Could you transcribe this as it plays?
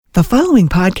The following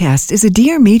podcast is a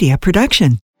Dear Media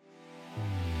production.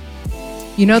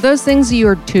 You know those things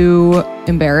you're too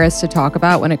embarrassed to talk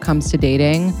about when it comes to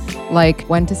dating? Like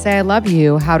when to say I love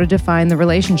you, how to define the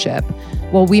relationship.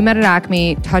 Well, We Met at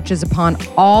Acme touches upon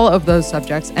all of those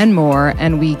subjects and more,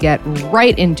 and we get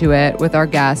right into it with our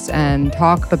guests and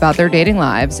talk about their dating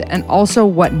lives and also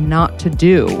what not to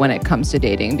do when it comes to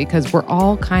dating, because we're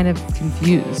all kind of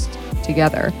confused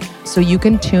together. So you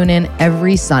can tune in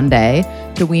every Sunday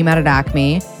to We Met at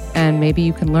Acme, and maybe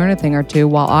you can learn a thing or two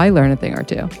while I learn a thing or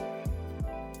two.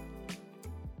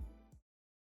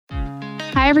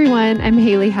 Hi, everyone. I'm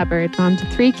Haley Hubbard, mom to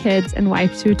 3 kids and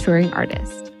wife to a touring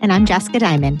artist. And I'm Jessica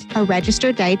Diamond, a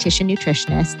registered dietitian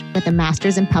nutritionist with a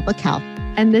master's in public health.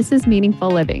 And this is Meaningful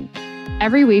Living.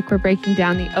 Every week, we're breaking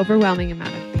down the overwhelming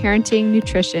amount of parenting,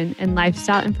 nutrition, and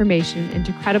lifestyle information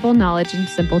into credible knowledge and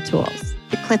simple tools.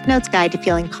 The Cliff Notes Guide to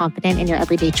Feeling Confident in Your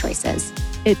Everyday Choices.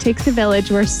 It takes a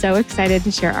village. We're so excited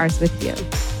to share ours with you.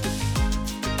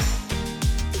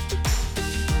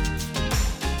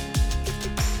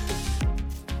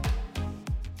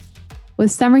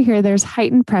 With summer here, there's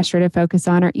heightened pressure to focus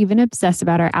on or even obsess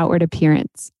about our outward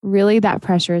appearance. Really, that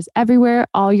pressure is everywhere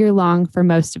all year long for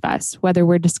most of us, whether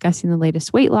we're discussing the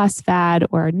latest weight loss fad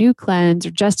or a new cleanse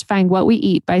or justifying what we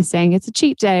eat by saying it's a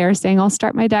cheat day or saying I'll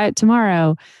start my diet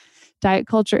tomorrow. Diet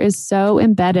culture is so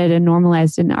embedded and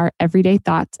normalized in our everyday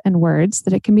thoughts and words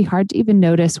that it can be hard to even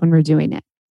notice when we're doing it.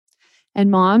 And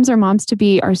moms or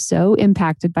moms-to-be are so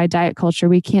impacted by diet culture,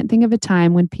 we can't think of a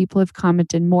time when people have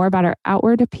commented more about our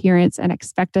outward appearance and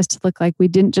expect us to look like we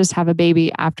didn't just have a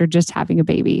baby after just having a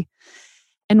baby.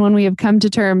 And when we have come to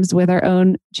terms with our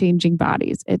own changing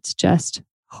bodies, it's just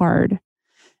hard.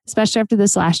 Especially after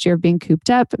this last year of being cooped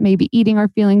up, maybe eating our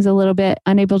feelings a little bit,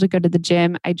 unable to go to the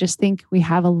gym. I just think we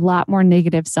have a lot more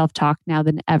negative self-talk now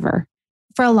than ever.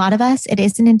 For a lot of us, it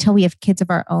isn't until we have kids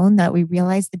of our own that we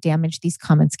realize the damage these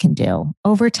comments can do.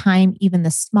 Over time, even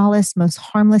the smallest, most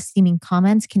harmless seeming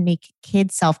comments can make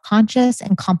kids self-conscious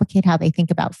and complicate how they think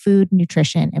about food,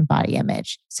 nutrition, and body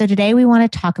image. So today we want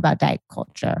to talk about diet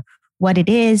culture, what it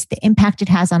is, the impact it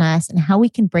has on us, and how we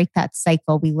can break that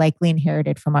cycle we likely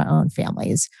inherited from our own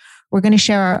families. We're going to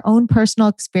share our own personal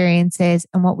experiences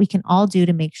and what we can all do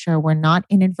to make sure we're not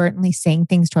inadvertently saying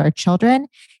things to our children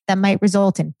that might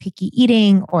result in picky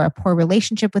eating or a poor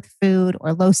relationship with food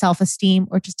or low self-esteem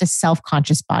or just a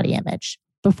self-conscious body image.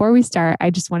 Before we start,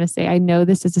 I just want to say I know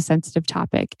this is a sensitive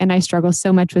topic and I struggle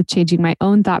so much with changing my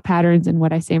own thought patterns and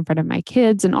what I say in front of my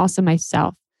kids and also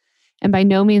myself. And by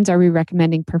no means are we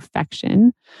recommending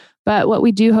perfection. But what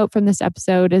we do hope from this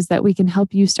episode is that we can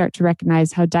help you start to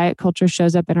recognize how diet culture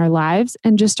shows up in our lives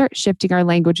and just start shifting our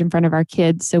language in front of our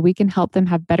kids so we can help them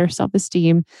have better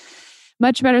self-esteem,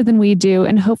 much better than we do,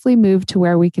 and hopefully move to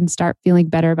where we can start feeling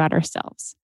better about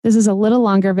ourselves. This is a little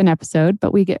longer of an episode,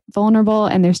 but we get vulnerable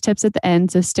and there's tips at the end.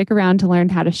 So stick around to learn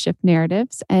how to shift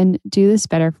narratives and do this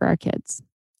better for our kids.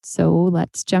 So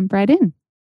let's jump right in.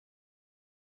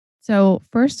 So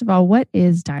first of all, what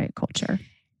is diet culture?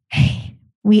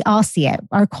 We all see it.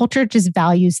 Our culture just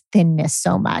values thinness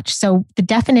so much. So the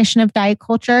definition of diet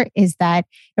culture is that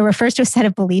it refers to a set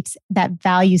of beliefs that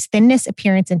values thinness,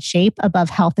 appearance, and shape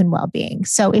above health and well-being.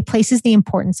 So it places the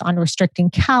importance on restricting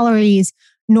calories,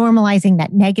 normalizing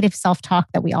that negative self-talk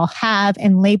that we all have,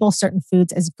 and label certain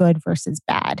foods as good versus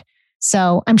bad.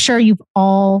 So I'm sure you've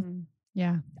all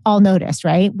noticed,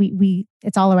 right? We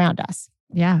it's all around us.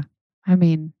 Yeah. I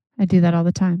mean, I do that all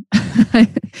the time.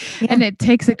 And it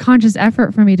takes a conscious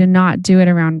effort for me to not do it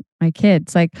around my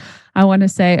kids. Like I want to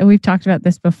say, and we've talked about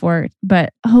this before,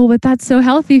 but that's so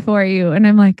healthy for you. And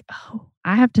I'm like,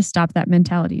 I have to stop that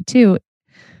mentality too,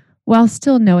 while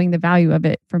still knowing the value of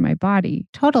it for my body.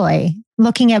 Totally.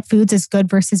 Looking at foods as good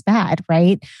versus bad,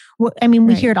 right? I mean,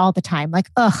 we hear it all the time, like,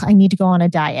 I need to go on a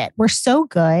diet. We're so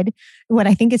good. What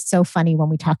I think is so funny when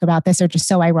we talk about this, or just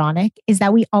so ironic, is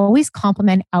that we always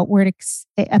compliment outward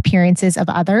appearances of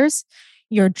others.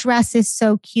 Your dress is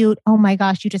so cute. Oh my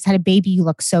gosh, you just had a baby. You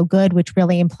look so good, which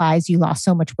really implies you lost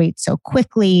so much weight so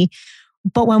quickly.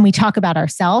 But when we talk about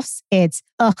ourselves, it's,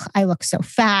 I look so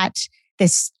fat.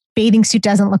 This bathing suit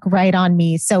doesn't look right on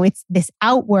me. So it's this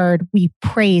outward, we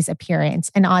praise appearance.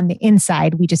 And on the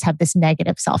inside, we just have this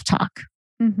negative self-talk.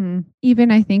 Mm-hmm.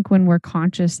 Even I think when we're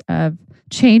conscious of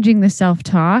changing the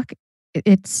self-talk,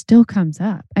 it still comes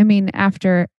up. I mean,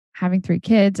 after having 3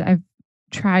 kids, I've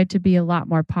tried to be a lot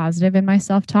more positive in my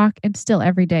self-talk. And still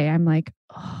every day I'm like,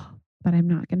 but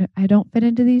I don't fit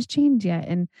into these jeans yet.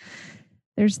 And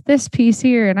there's this piece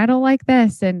here and I don't like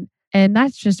this. And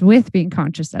that's just with being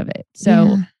conscious of it.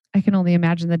 So I can only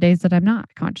imagine the days that I'm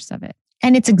not conscious of it.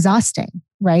 And it's exhausting,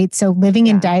 right? So living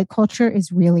in diet culture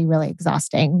is really, really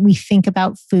exhausting. We think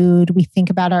about food, we think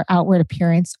about our outward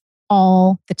appearance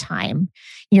all the time.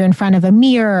 You're in front of a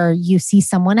mirror, you see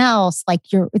someone else,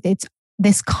 it's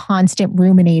this constant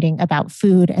ruminating about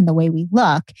food and the way we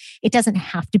look. It doesn't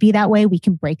have to be that way. We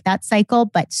can break that cycle,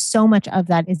 but so much of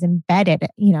that is embedded,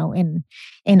 in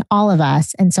all of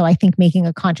us. And so I think making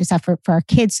a conscious effort for our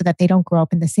kids so that they don't grow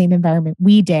up in the same environment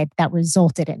we did that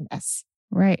resulted in this.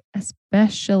 Right.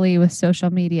 Especially with social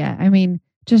media. I mean,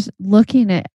 just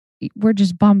looking at, we're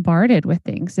just bombarded with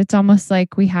things. It's almost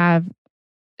like we have,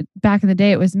 back in the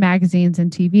day, it was magazines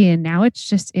and TV, and now it's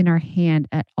just in our hand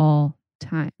at all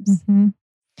times. Mm-hmm.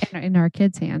 In our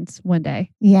kids' hands one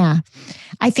day. Yeah.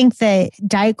 I think that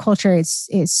diet culture is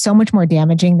so much more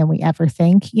damaging than we ever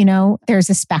think. There's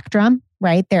a spectrum,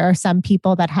 right? There are some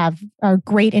people that are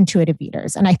great intuitive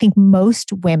eaters. And I think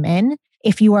most women,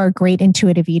 if you are a great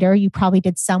intuitive eater, you probably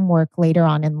did some work later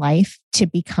on in life to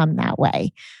become that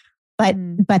way. But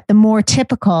the more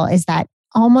typical is that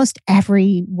almost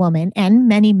every woman and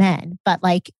many men, but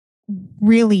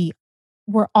really,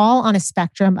 we're all on a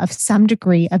spectrum of some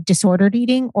degree of disordered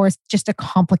eating or just a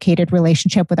complicated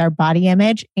relationship with our body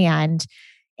image and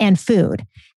food.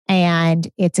 And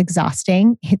it's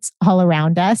exhausting. It's all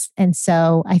around us. And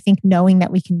so I think knowing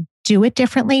that we can do it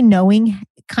differently, knowing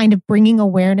kind of bringing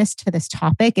awareness to this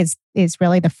topic is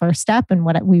really the first step and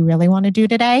what we really want to do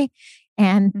today.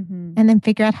 And then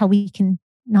figure out how we can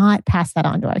not pass that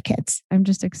on to our kids. I'm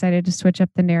just excited to switch up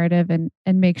the narrative and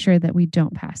make sure that we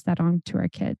don't pass that on to our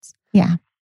kids. Yeah.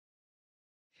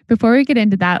 Before we get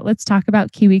into that, let's talk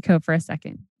about KiwiCo for a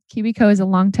second. KiwiCo is a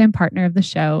longtime partner of the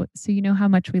show, so you know how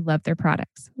much we love their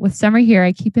products. With summer here,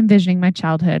 I keep envisioning my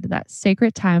childhood, that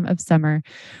sacred time of summer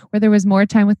where there was more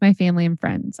time with my family and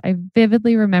friends. I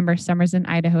vividly remember summers in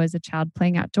Idaho as a child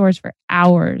playing outdoors for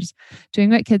hours, doing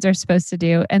what kids are supposed to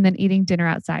do, and then eating dinner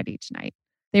outside each night.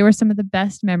 They were some of the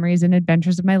best memories and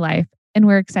adventures of my life, and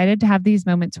we're excited to have these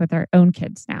moments with our own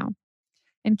kids now.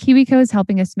 And KiwiCo is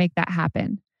helping us make that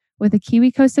happen. With a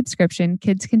KiwiCo subscription,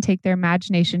 kids can take their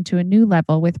imagination to a new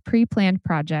level with pre-planned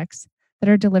projects that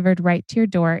are delivered right to your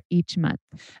door each month.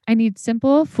 I need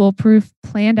simple, foolproof,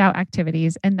 planned out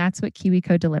activities, and that's what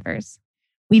KiwiCo delivers.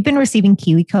 We've been receiving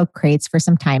KiwiCo crates for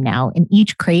some time now, and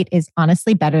each crate is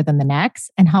honestly better than the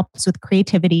next and helps with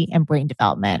creativity and brain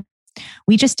development.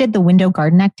 We just did the window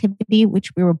garden activity,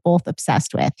 which we were both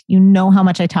obsessed with. You know how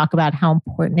much I talk about how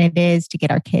important it is to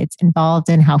get our kids involved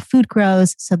in how food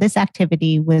grows. So this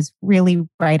activity was really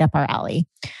right up our alley.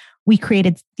 We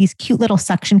created these cute little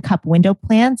suction cup window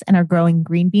plants and are growing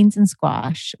green beans and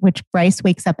squash, which Bryce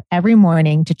wakes up every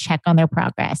morning to check on their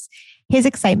progress. His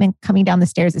excitement coming down the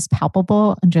stairs is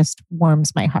palpable and just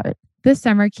warms my heart. This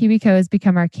summer, KiwiCo has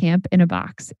become our camp in a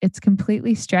box. It's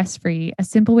completely stress-free, a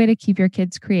simple way to keep your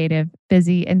kids creative,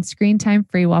 busy, and screen time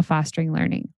free while fostering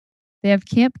learning. They have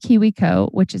Camp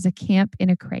KiwiCo, which is a camp in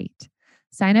a crate.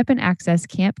 Sign up and access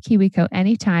Camp KiwiCo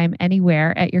anytime,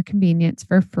 anywhere at your convenience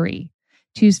for free.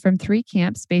 Choose from 3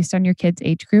 camps based on your kids'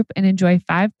 age group and enjoy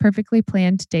 5 perfectly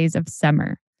planned days of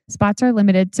summer. Spots are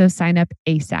limited, so sign up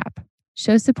ASAP.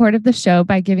 Show support of the show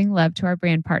by giving love to our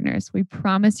brand partners. We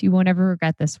promise you won't ever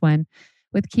regret this one.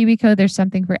 With KiwiCo, there's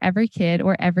something for every kid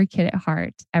or every kid at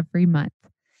heart every month.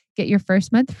 Get your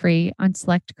first month free on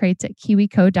select crates at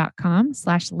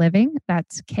kiwico.com/living.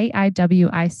 That's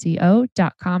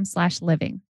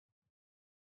KIWICO.com/living.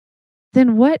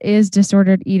 Then what is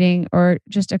disordered eating or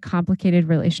just a complicated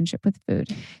relationship with food?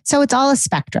 So it's all a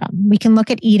spectrum. We can look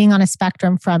at eating on a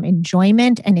spectrum from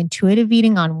enjoyment and intuitive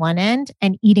eating on one end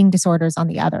and eating disorders on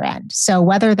the other end. So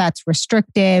whether that's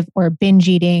restrictive or binge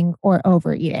eating or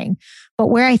overeating. But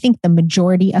where I think the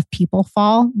majority of people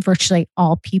fall, virtually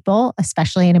all people,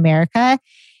 especially in America,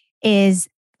 is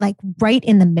right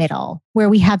in the middle, where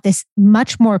we have this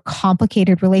much more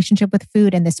complicated relationship with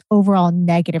food and this overall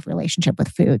negative relationship with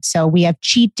food. So we have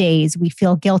cheat days. We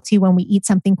feel guilty when we eat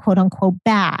something quote unquote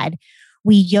bad.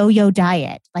 We yo-yo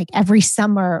diet every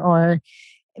summer or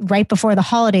right before the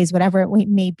holidays, whatever it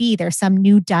may be, there's some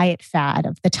new diet fad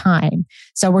of the time.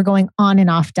 So we're going on and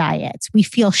off diets. We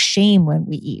feel shame when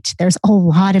we eat. There's a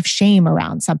lot of shame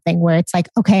around something where it's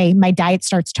okay, my diet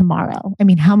starts tomorrow. I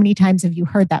mean, how many times have you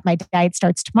heard that my diet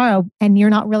starts tomorrow and you're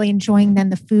not really enjoying then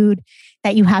the food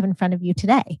that you have in front of you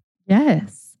today?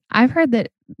 Yes. I've heard that.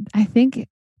 I think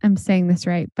I'm saying this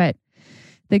right, but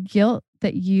the guilt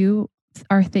that you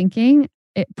are thinking,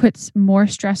 it puts more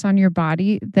stress on your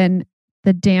body than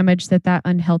the damage that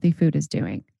unhealthy food is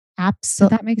doing.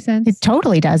 Absolutely. Does that make sense? It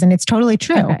totally does. And it's totally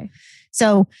true. Okay.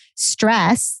 So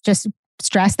stress, just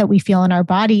stress that we feel in our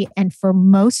body. And for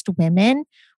most women,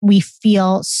 we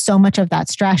feel so much of that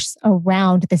stress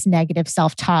around this negative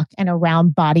self-talk and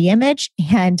around body image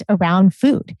and around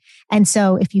food. And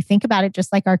so if you think about it,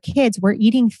 just like our kids, we're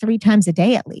eating 3 times a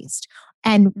day at least.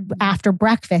 And after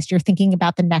breakfast, you're thinking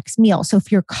about the next meal. So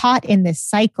if you're caught in this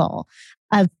cycle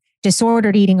of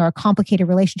disordered eating or a complicated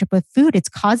relationship with food, it's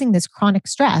causing this chronic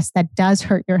stress that does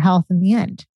hurt your health in the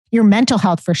end. Your mental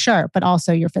health for sure, but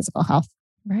also your physical health.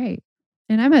 Right.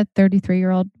 And I'm a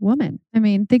 33-year-old woman. I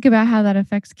mean, think about how that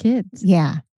affects kids.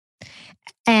 Yeah.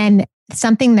 And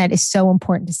something that is so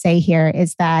important to say here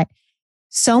is that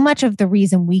so much of the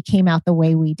reason we came out the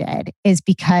way we did is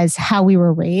because how we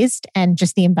were raised and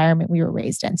just the environment we were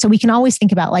raised in. So we can always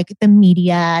think about like the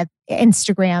media,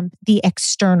 Instagram, the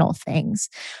external things.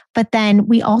 But then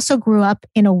we also grew up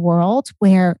in a world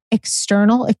where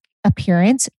external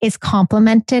appearance is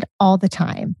complimented all the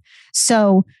time.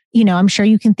 So, I'm sure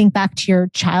you can think back to your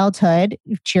childhood,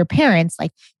 to your parents,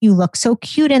 like, you look so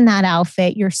cute in that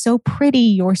outfit. You're so pretty.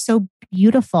 You're so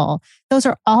beautiful. Those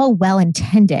are all well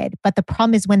intended. But the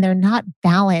problem is when they're not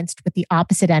balanced with the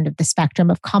opposite end of the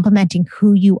spectrum of complimenting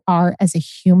who you are as a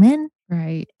human,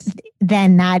 right,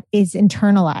 then that is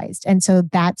internalized. And so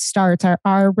that starts,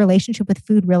 our relationship with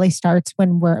food really starts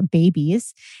when we're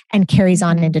babies and carries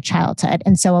on into childhood.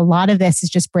 And so a lot of this is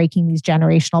just breaking these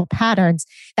generational patterns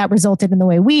that resulted in the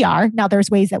way we are. Now there's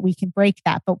ways that we can break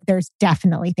that, but there's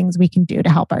definitely things we can do to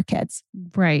help our kids.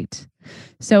 Right.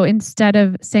 So instead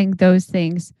of saying those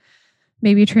things,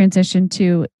 maybe transition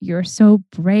to, you're so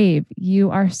brave.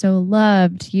 You are so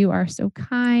loved. You are so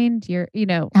kind. You're,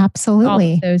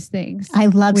 absolutely all of those things. I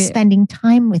love spending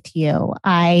time with you.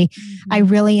 I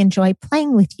really enjoy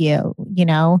playing with you.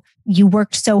 You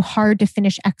worked so hard to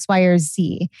finish X, Y, or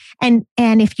Z. And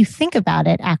if you think about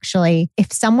it, actually,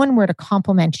 if someone were to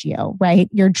compliment you, right?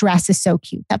 Your dress is so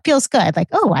cute. That feels good. Like,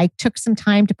 oh, I took some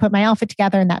time to put my outfit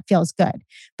together and that feels good.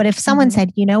 But if someone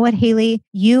said, you know what, Haley,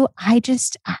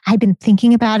 I've been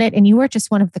thinking about it and you are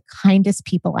just one of the kindest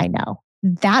people I know.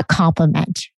 That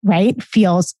compliment, right?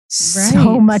 Feels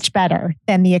so much better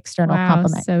than the external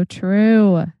compliment. So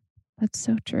true. That's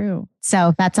so true.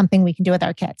 So that's something we can do with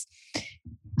our kids.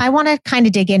 I want to kind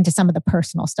of dig into some of the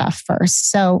personal stuff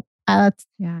first. So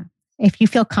if you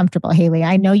feel comfortable, Haley,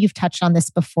 I know you've touched on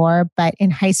this before, but in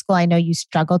high school, I know you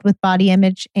struggled with body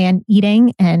image and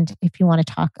eating. And if you want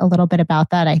to talk a little bit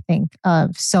about that, I think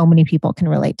so many people can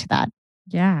relate to that.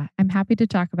 Yeah, I'm happy to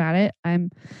talk about it.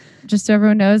 Just so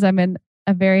everyone knows, I'm in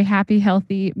a very happy,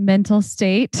 healthy mental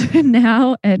state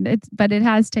now. But it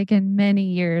has taken many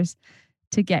years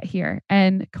to get here,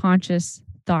 and conscious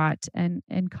thought and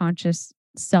conscious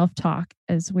self-talk,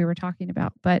 as we were talking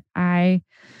about. But I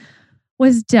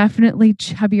was definitely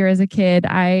chubbier as a kid.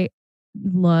 I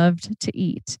loved to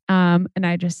eat. And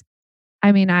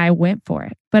I went for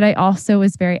it, but I also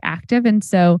was very active. And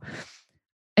so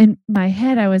in my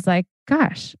head, I was like,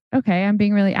 gosh, okay, I'm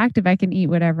being really active. I can eat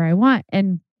whatever I want.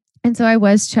 And so I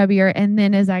was chubbier. And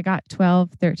then as I got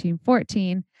 12, 13,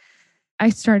 14, I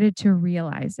started to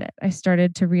realize it. I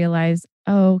started to realize,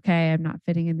 oh, okay, I'm not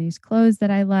fitting in these clothes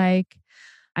that I like.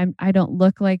 I don't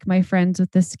look like my friends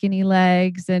with the skinny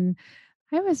legs. And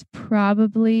I was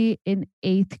probably in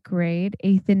 8th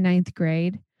and 9th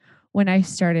grade when I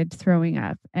started throwing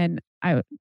up and I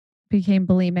became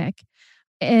bulimic.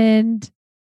 And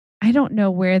I don't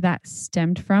know where that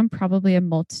stemmed from, probably a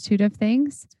multitude of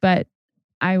things, but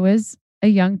I was a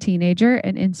young teenager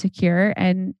and insecure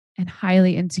and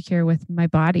highly insecure with my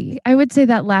body. I would say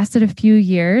that lasted a few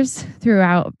years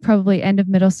throughout probably end of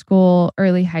middle school,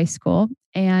 early high school.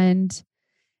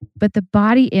 But the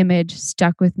body image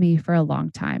stuck with me for a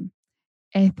long time.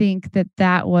 I think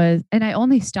that was, and I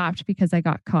only stopped because I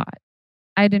got caught.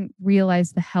 I didn't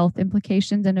realize the health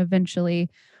implications. And eventually,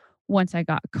 once I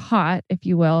got caught, if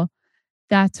you will,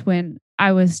 that's when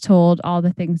I was told all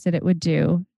the things that it would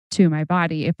do to my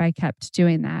body if I kept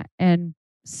doing that. And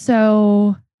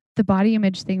so the body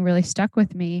image thing really stuck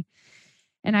with me.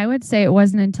 And I would say it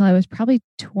wasn't until I was probably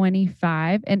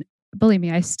 25, and believe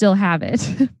me, I still have it,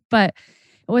 but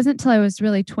it wasn't until I was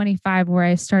really 25 where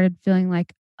I started feeling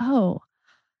like, oh,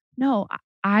 no,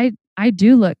 I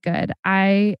do look good.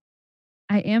 I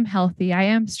am healthy. I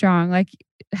am strong, like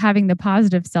having the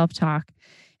positive self-talk.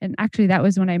 And actually that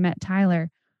was when I met Tyler.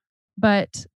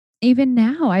 But even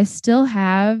now, I still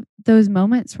have those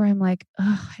moments where I'm like,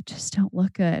 oh, I just don't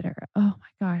look good. Or, oh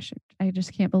my gosh, I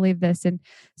just can't believe this. And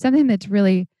something that's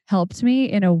really helped me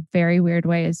in a very weird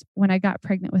way is when I got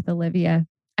pregnant with Olivia.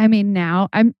 I mean, now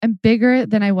I'm bigger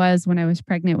than I was when I was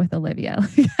pregnant with Olivia,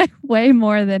 like way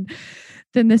more than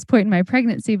this point in my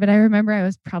pregnancy. But I remember I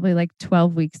was probably like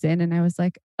 12 weeks in and I was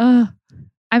like, oh,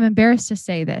 I'm embarrassed to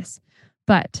say this,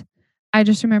 but I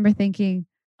just remember thinking,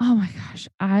 oh my gosh,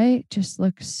 I just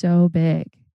look so big.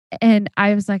 And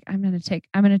I was like, I'm going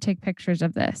to take pictures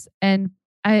of this. And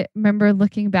I remember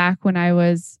looking back when I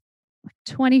was like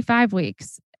 25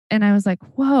 weeks and I was like,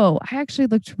 whoa, I actually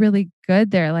looked really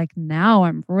good there. Like now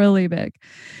I'm really big.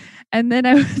 And then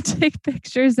I would take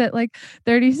pictures at like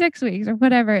 36 weeks or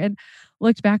whatever and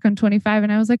looked back on 25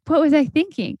 and I was like, what was I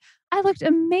thinking? I looked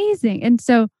amazing. And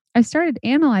so I started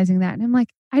analyzing that and I'm like,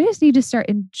 I just need to start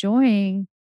enjoying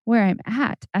where I'm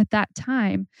at that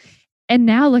time. And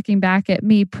now looking back at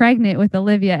me pregnant with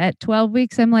Olivia at 12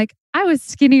 weeks, I'm like, I was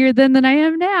skinnier then than I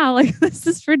am now. Like, this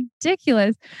is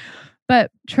ridiculous.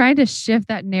 But trying to shift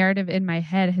that narrative in my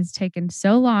head has taken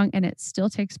so long and it still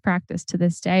takes practice to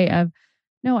this day of,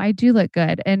 no, I do look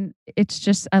good. And it's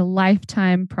just a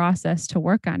lifetime process to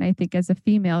work on, I think, as a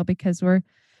female, because we're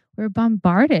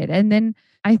bombarded. And then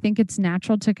I think it's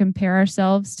natural to compare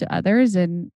ourselves to others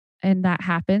and that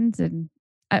happens.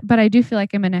 But I do feel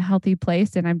like I'm in a healthy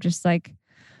place and I'm just like,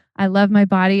 I love my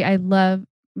body. I love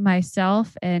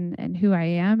myself and who I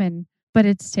am. But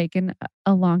it's taken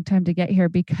a long time to get here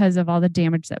because of all the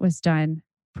damage that was done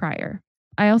prior.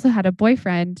 I also had a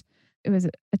boyfriend. It was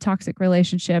a toxic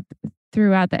relationship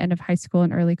throughout the end of high school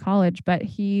and early college, but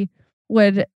he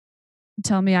would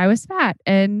tell me I was fat.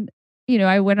 And, you know,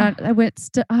 I went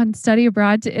on study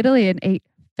abroad to Italy and ate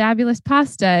fabulous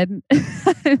pasta. And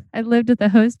I lived with a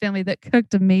host family that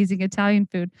cooked amazing Italian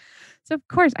food. So of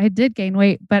course I did gain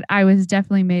weight, but I was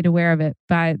definitely made aware of it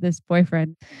by this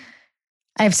boyfriend.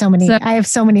 I have so many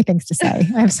things to say.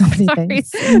 I have so many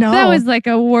things. No. That was like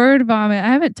a word vomit. I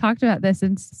haven't talked about this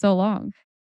in so long.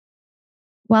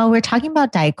 Well, we're talking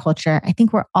about diet culture. I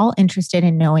think we're all interested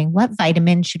in knowing what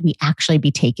vitamins should we actually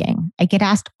be taking. I get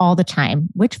asked all the time,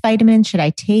 which vitamins should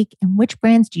I take and which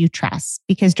brands do you trust?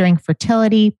 Because during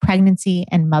fertility, pregnancy,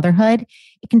 and motherhood,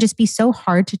 it can just be so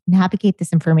hard to navigate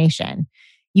this information.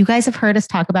 You guys have heard us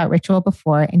talk about Ritual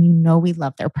before, and you know we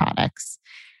love their products.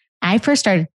 I first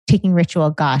started taking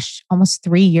Ritual, almost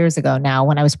 3 years ago now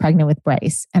when I was pregnant with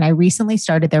Bryce, and I recently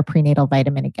started their prenatal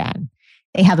vitamin again.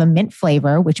 They have a mint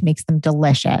flavor, which makes them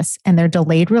delicious. And their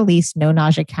delayed release no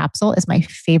nausea capsule is my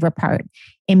favorite part.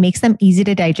 It makes them easy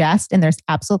to digest and there's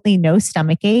absolutely no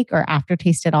stomach ache or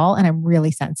aftertaste at all. And I'm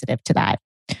really sensitive to that.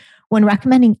 When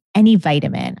recommending any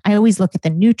vitamin, I always look at the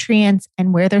nutrients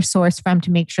and where they're sourced from to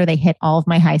make sure they hit all of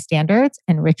my high standards,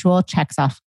 and Ritual checks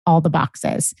off all the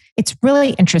boxes. It's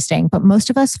really interesting, but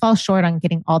most of us fall short on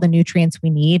getting all the nutrients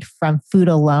we need from food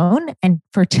alone, and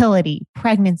fertility,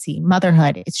 pregnancy,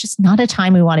 motherhood. It's just not a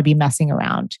time we want to be messing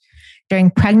around. During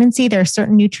pregnancy, there are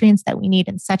certain nutrients that we need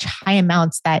in such high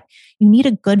amounts that you need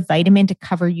a good vitamin to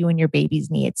cover you and your baby's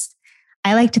needs.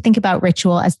 I like to think about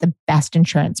Ritual as the best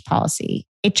insurance policy.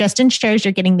 It just ensures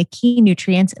you're getting the key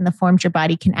nutrients in the forms your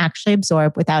body can actually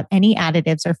absorb without any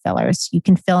additives or fillers. You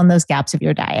can fill in those gaps of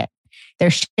your diet.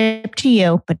 They're shipped to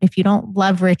you, but if you don't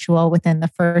love Ritual within the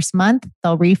first month,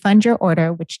 they'll refund your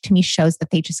order, which to me shows that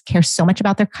they just care so much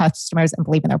about their customers and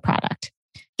believe in their product.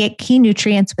 Get key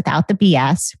nutrients without the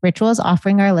BS. Ritual is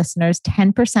offering our listeners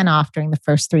 10% off during the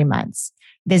first 3 months.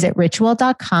 Visit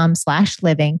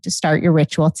ritual.com/living to start your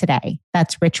Ritual today.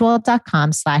 That's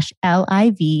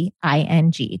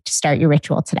ritual.com/LIVING to start your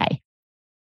Ritual today.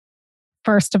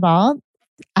 First of all,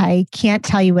 I can't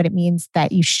tell you what it means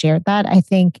that you shared that. I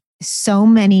think so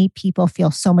many people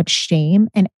feel so much shame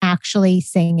in actually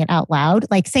saying it out loud,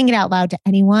 like saying it out loud to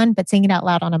anyone, but saying it out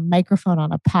loud on a microphone,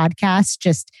 on a podcast,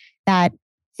 just that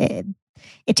it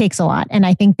takes a lot. And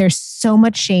I think there's so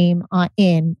much shame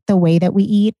in the way that we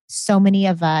eat. So many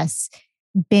of us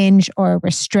binge or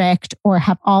restrict or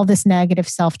have all this negative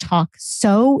self-talk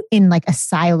so in like a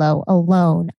silo,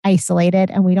 alone, isolated,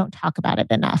 and we don't talk about it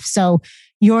enough. So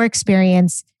your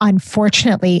experience,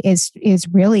 unfortunately, is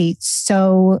really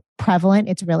so prevalent.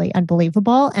 It's really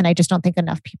unbelievable. And I just don't think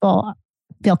enough people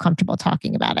feel comfortable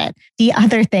talking about it. The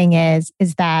other thing is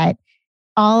that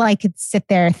all I could sit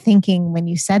there thinking when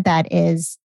you said that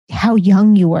is how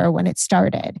young you were when it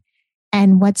started.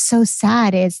 And what's so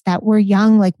sad is that we're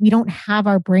young, like we don't have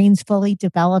our brains fully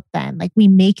developed then. Like we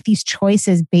make these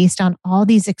choices based on all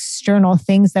these external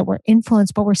things that we're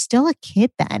influenced, but we're still a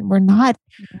kid then. We're not,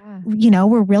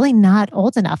 we're really not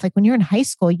old enough. Like when you're in high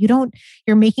school, you're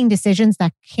making decisions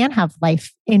that can have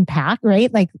life impact,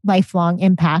 right? Like lifelong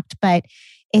impact. But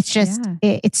it's just,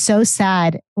 it's so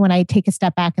sad when I take a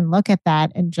step back and look at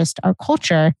that and just our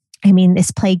culture. I mean, this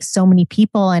plagues so many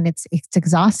people and it's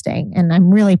exhausting. And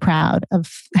I'm really proud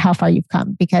of how far you've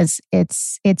come because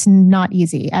it's not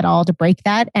easy at all to break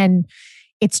that. And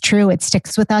it's true. It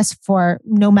sticks with us for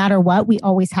no matter what. We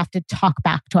always have to talk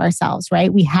back to ourselves,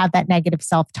 right? We have that negative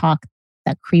self-talk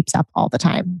that creeps up all the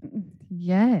time.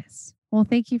 Yes. Well,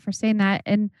 thank you for saying that.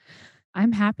 And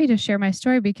I'm happy to share my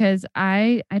story because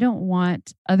I don't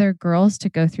want other girls to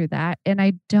go through that. And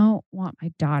I don't want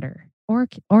my daughter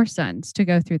or sons to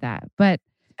go through that. But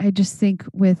I just think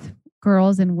with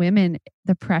girls and women,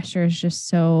 the pressure is just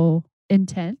so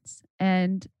intense.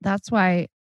 And that's why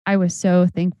I was so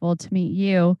thankful to meet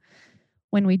you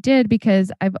when we did,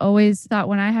 because I've always thought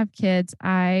when I have kids,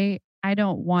 I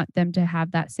don't want them to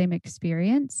have that same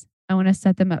experience. I want to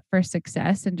set them up for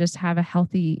success and just have a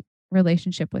healthy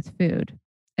relationship with food.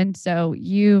 And so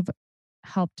you've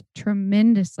helped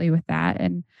tremendously with that.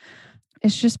 And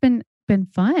it's just been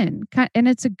fun. And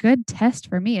it's a good test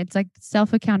for me. It's like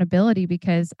self-accountability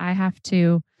because I have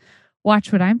to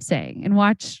watch what I'm saying and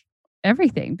watch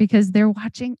everything because they're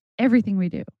watching everything we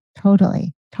do.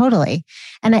 Totally. Totally.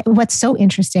 And what's so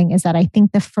interesting is that I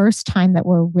think the first time that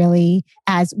we're really,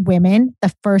 as women,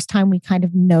 the first time we kind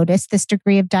of notice this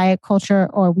degree of diet culture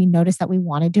or we notice that we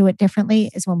want to do it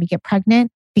differently is when we get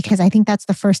pregnant, because I think that's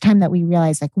the first time that we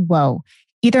realize like, whoa,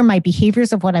 either my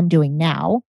behaviors of what I'm doing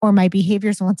now or my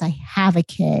behaviors once I have a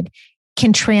kid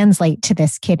can translate to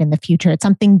this kid in the future. It's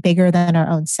something bigger than our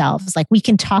own selves. Like we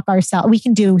can we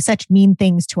can do such mean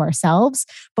things to ourselves,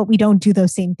 but we don't do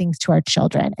those same things to our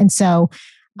children. And so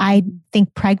I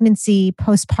think pregnancy,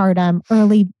 postpartum,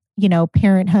 early,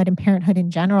 parenthood and parenthood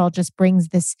in general just brings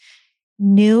this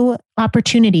new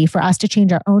opportunity for us to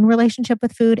change our own relationship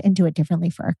with food and do it differently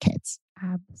for our kids.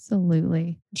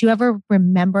 Absolutely. Do you ever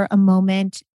remember a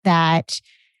moment that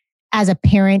as a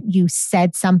parent, you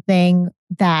said something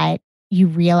that you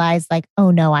realized like,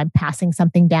 oh no, I'm passing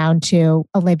something down to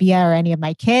Olivia or any of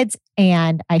my kids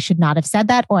and I should not have said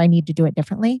that or I need to do it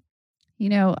differently?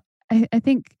 I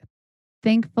think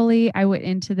thankfully, I went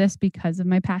into this because of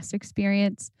my past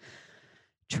experience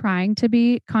trying to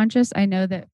be conscious. I know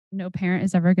that no parent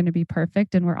is ever going to be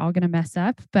perfect and we're all going to mess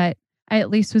up, but I at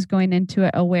least was going into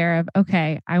it aware of,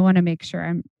 okay, I want to make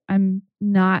sure I'm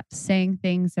not saying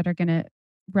things that are going to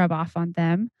rub off on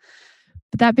them.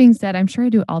 But that being said, I'm sure I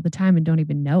do it all the time and don't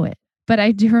even know it. But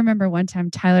I do remember one time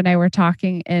Tyler and I were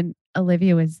talking and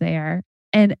Olivia was there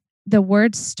and the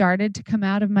words started to come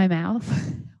out of my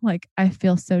mouth. Like, I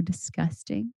feel so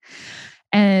disgusting.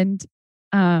 And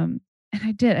I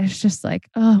did. I was just like,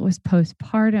 oh, it was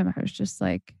postpartum. I was just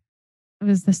like, it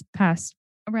was this past,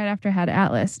 right after I had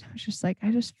Atlas. I was just like, I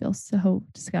just feel so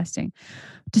disgusting.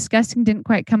 Disgusting didn't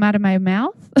quite come out of my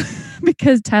mouth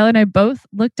because Tyler and I both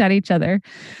looked at each other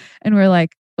and we're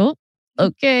like, oh,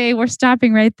 okay, we're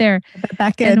stopping right there.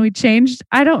 Back in. And we changed.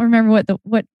 I don't remember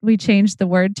what we changed the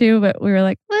word to, but we were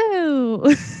like,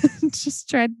 whoa, just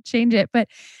tried to change it. But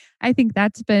I think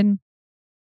that's been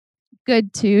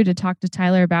good too, to talk to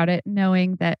Tyler about it,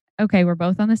 knowing that, okay, we're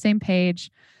both on the same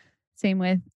page. Same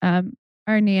with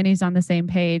our nannies on the same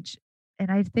page.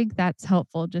 And I think that's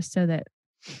helpful just so that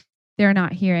they're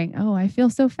not hearing, oh, I feel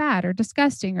so fat or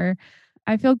disgusting or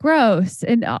I feel gross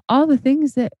and all the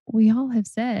things that we all have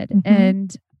said. Mm-hmm.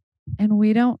 And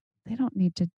they don't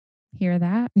need to hear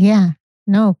that. Yeah,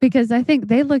 no. Because I think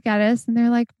they look at us and they're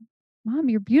like, Mom,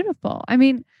 you're beautiful. I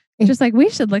mean, just like we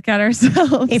should look at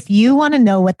ourselves. If you want to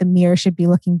know what the mirror should be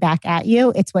looking back at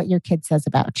you, it's what your kid says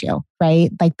about you,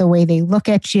 right? Like the way they look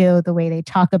at you, the way they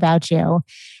talk about you.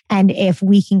 And if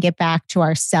we can get back to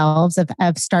ourselves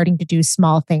of starting to do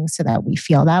small things so that we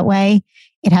feel that way,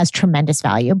 it has tremendous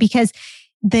value because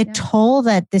the toll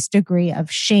that this degree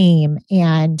of shame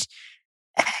and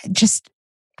just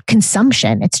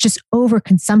consumption, it's just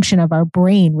overconsumption of our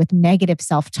brain with negative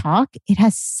self-talk. It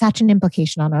has such an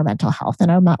implication on our mental health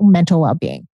and our mental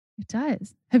well-being. It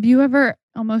does. Have you ever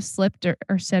almost slipped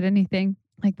or said anything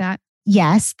like that?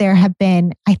 Yes, there have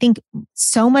been, I think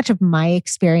so much of my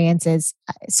experiences.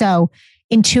 So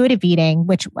intuitive eating,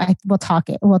 which we'll talk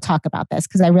about this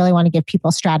because I really want to give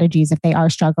people strategies if they are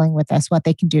struggling with this, what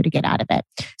they can do to get out of it.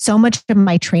 So much of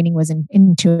my training was in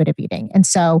intuitive eating. And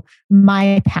so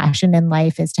my passion in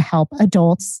life is to help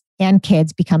adults and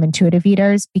kids become intuitive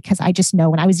eaters because I just know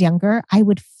when I was younger, I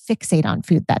would fixate on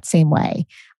food that same way.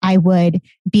 I would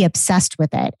be obsessed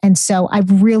with it. And so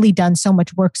I've really done so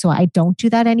much work so I don't do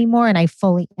that anymore. And I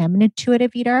fully am an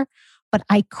intuitive eater, but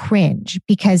I cringe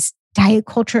because diet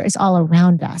culture is all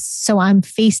around us. So I'm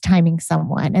FaceTiming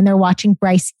someone and they're watching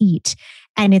Bryce eat.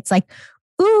 And it's like,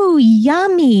 ooh,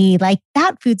 yummy. Like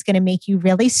that food's going to make you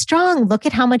really strong. Look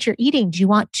at how much you're eating. Do you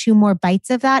want 2 more bites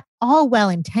of that? All well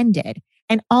intended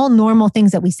and all normal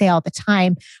things that we say all the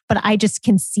time. But I just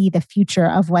can see the future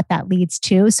of what that leads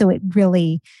to. So it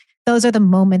really, those are the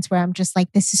moments where I'm just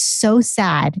like, this is so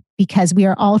sad because we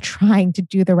are all trying to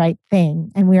do the right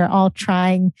thing and we are all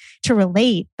trying to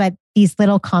relate. But these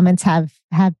little comments have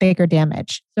have bigger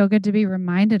damage. So good to be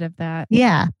reminded of that.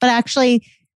 Yeah. But actually,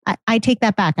 I take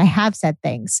that back. I have said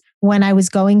things. When I was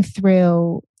going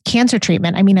through cancer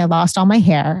treatment, I mean, I lost all my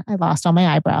hair. I lost all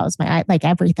my eyebrows, like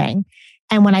everything.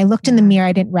 And when I looked in the mirror,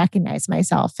 I didn't recognize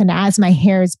myself. And as my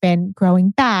hair has been growing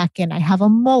back and I have a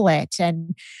mullet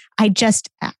and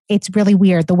it's really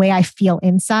weird. The way I feel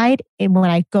inside and when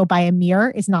I go by a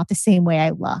mirror is not the same way I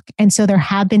look. And so there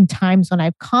have been times when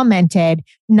I've commented,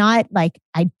 not like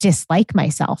I dislike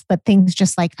myself, but things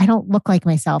just like, I don't look like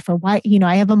myself, or why,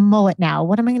 I have a mullet now.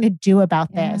 What am I going to do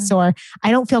about this? Or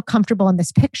I don't feel comfortable in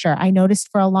this picture. I noticed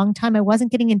for a long time, I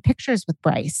wasn't getting in pictures with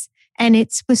Bryce. And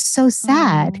it was so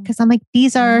sad because I'm like,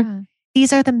 these are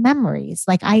the memories.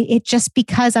 Like it just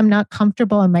because I'm not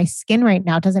comfortable in my skin right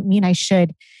now doesn't mean I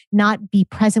should not be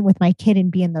present with my kid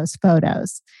and be in those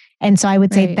photos. And so I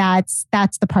would say that's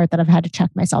the part that I've had to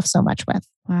check myself so much with.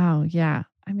 Wow. Yeah.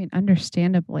 I mean,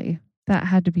 understandably, that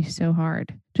had to be so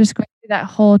hard. Just going through that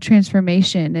whole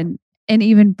transformation and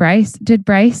even Bryce. Did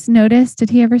Bryce notice? Did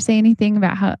he ever say anything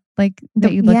about how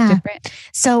that you look different?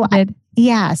 So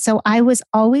So I was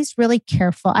always really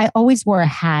careful. I always wore a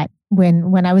hat.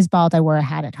 When I was bald, I wore a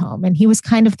hat at home, and he was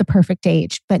kind of the perfect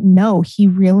age. But no, he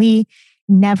really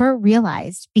never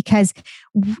realized, because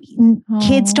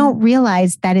kids don't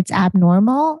realize that it's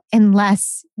abnormal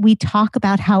unless we talk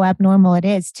about how abnormal it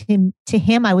is. To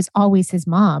him, I was always his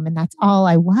mom, and that's all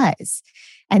I was.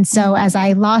 And so as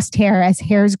I lost hair, as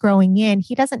hair's growing in,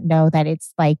 he doesn't know that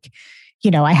it's like,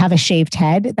 I have a shaved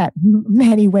head, that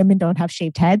many women don't have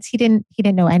shaved heads. He didn't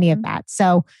know any of that.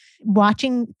 So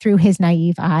watching through his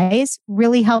naive eyes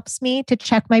really helps me to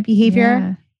check my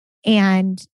behavior. Yeah.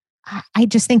 And I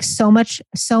just think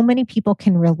so many people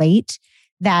can relate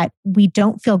that we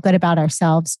don't feel good about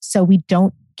ourselves, so we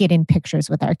don't get in pictures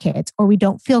with our kids, or we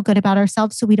don't feel good about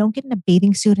ourselves, so we don't get in a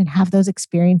bathing suit and have those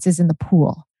experiences in the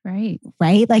pool. Right.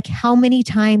 Like how many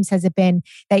times has it been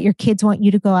that your kids want you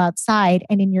to go outside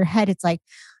and in your head, it's like,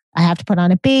 I have to put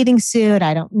on a bathing suit.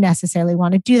 I don't necessarily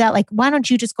want to do that. Like, why don't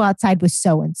you just go outside with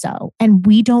so-and-so? And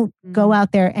we don't go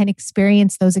out there and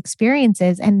experience those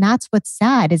experiences. And that's what's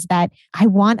sad, is that I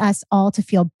want us all to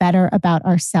feel better about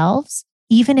ourselves,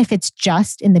 even if it's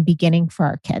just in the beginning for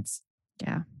our kids.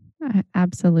 Yeah,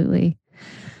 absolutely.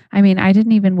 I mean, I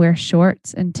didn't even wear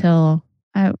shorts until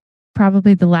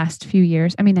probably the last few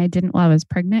years. I mean, I didn't while I was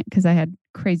pregnant because I had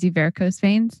crazy varicose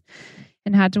veins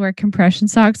and had to wear compression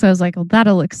socks. So I was like, well,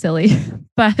 that'll look silly.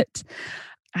 But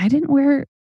I didn't wear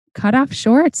cutoff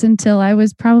shorts until I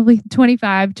was probably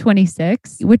 25,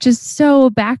 26, which is so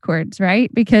backwards,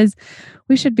 right? Because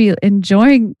we should be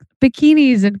enjoying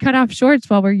bikinis and cutoff shorts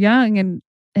while we're young.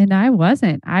 And I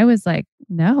wasn't. I was like,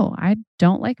 no, I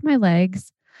don't like my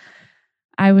legs.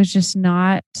 I was just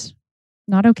not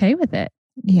okay with it.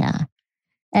 Yeah.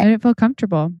 I didn't feel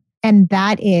comfortable. And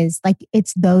that is like,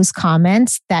 it's those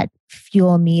comments that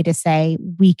fuel me to say,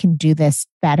 we can do this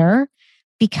better,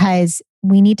 because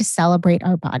we need to celebrate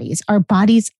our bodies. Our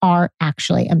bodies are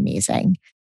actually amazing.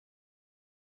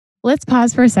 Let's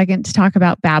pause for a second to talk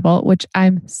about Babbel, which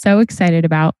I'm so excited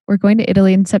about. We're going to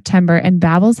Italy in September, and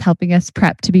Babbel's helping us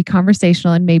prep to be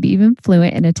conversational and maybe even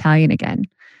fluent in Italian again.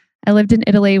 I lived in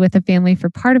Italy with a family for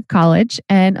part of college,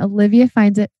 and Olivia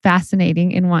finds it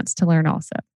fascinating and wants to learn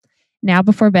also. Now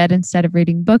before bed, instead of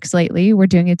reading books lately, we're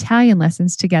doing Italian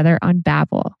lessons together on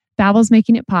Babbel. Babbel's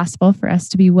making it possible for us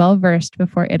to be well-versed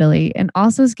before Italy, and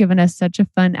also has given us such a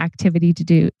fun activity to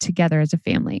do together as a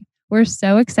family. We're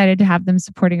so excited to have them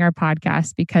supporting our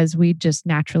podcast because we just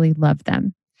naturally love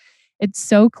them. It's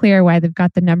so clear why they've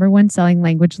got the #1 selling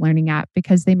language learning app,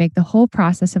 because they make the whole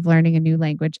process of learning a new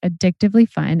language addictively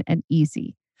fun and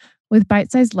easy. With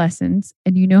bite-sized lessons,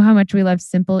 and you know how much we love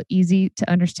simple, easy to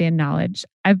understand knowledge,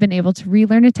 I've been able to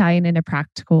relearn Italian in a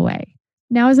practical way.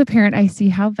 Now as a parent, I see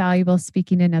how valuable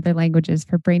speaking in other languages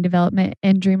for brain development,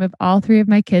 and dream of all 3 of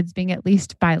my kids being at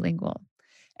least bilingual.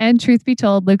 And truth be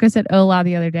told, Luca said hola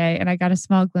the other day, and I got a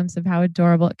small glimpse of how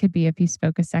adorable it could be if he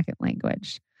spoke a second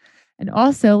language. And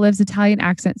also, Liv's Italian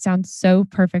accent sounds so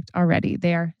perfect already.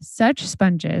 They are such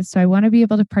sponges, so I want to be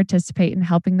able to participate in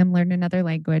helping them learn another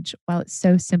language while it's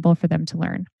so simple for them to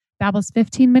learn. Babbel's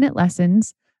 15-minute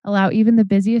lessons allow even the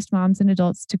busiest moms and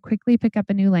adults to quickly pick up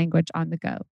a new language on the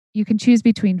go. You can choose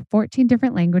between 14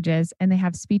 different languages, and they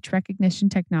have speech recognition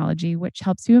technology, which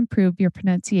helps you improve your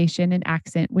pronunciation and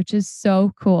accent, which is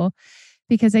so cool,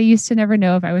 because I used to never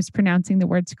know if I was pronouncing the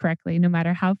words correctly, no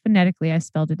matter how phonetically I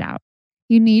spelled it out.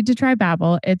 You need to try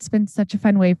Babbel. It's been such a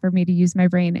fun way for me to use my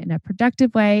brain in a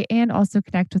productive way and also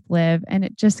connect with Liv, and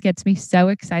it just gets me so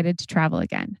excited to travel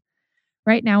again.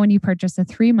 Right now, when you purchase a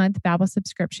 3-month Babbel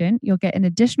subscription, you'll get an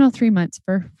additional 3 months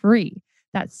for free.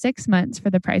 That's 6 months for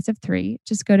the price of 3.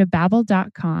 Just go to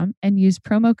Babbel.com and use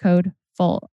promo code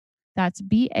FULL. That's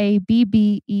BABBEL.com,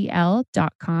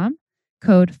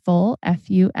 code FULL,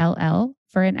 FULL,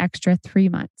 for an extra 3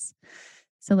 months.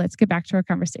 So let's get back to our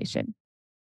conversation.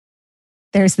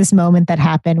 There's this moment that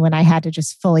happened when I had to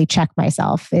just fully check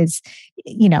myself is,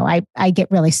 I get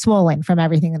really swollen from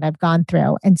everything that I've gone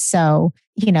through. And so,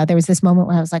 there was this moment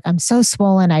where I was like, I'm so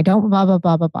swollen. I don't blah, blah,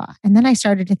 blah, blah, blah. And then I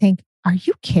started to think, are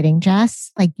you kidding,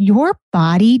 Jess? Like your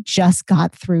body just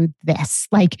got through this.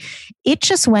 Like it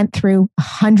just went through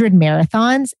 100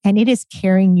 marathons and it is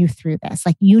carrying you through this.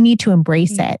 Like you need to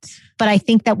embrace it. But I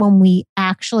think that when we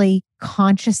actually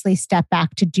consciously step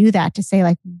back to do that, to say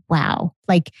like, wow,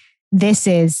 like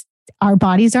our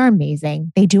bodies are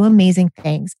amazing. They do amazing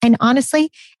things. And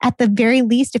honestly, at the very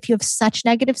least, if you have such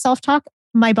negative self-talk,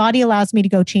 my body allows me to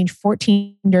go change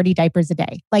 14 dirty diapers a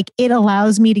day. Like it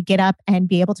allows me to get up and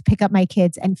be able to pick up my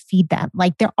kids and feed them.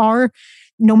 Like there are,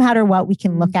 no matter what, we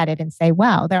can look at it and say,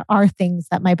 wow, there are things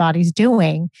that my body's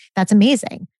doing. That's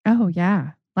amazing. Oh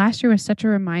yeah. Last year was such a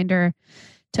reminder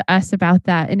to us about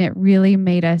that. And it really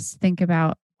made us think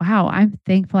about, wow, I'm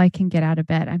thankful I can get out of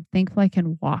bed. I'm thankful I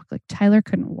can walk. Like Tyler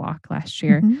couldn't walk last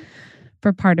year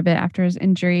for part of it after his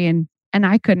injury. And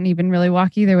I couldn't even really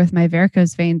walk either with my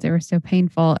varicose veins. They were so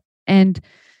painful. And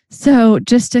so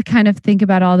just to kind of think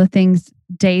about all the things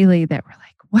daily that were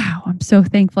like, wow, I'm so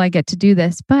thankful I get to do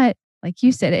this. But like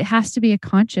you said, it has to be a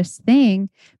conscious thing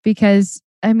because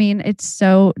it's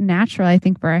so natural, I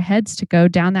think, for our heads to go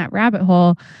down that rabbit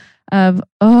hole of,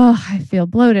 oh, I feel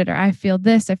bloated or I feel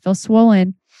this, I feel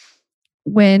swollen,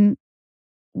 when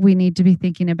we need to be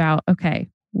thinking about, okay,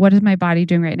 what is my body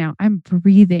doing right now? I'm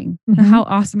breathing. How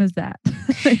awesome is that?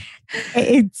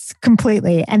 It's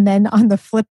completely. And then on the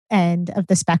flip end of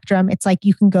the spectrum, it's like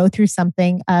you can go through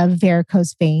something of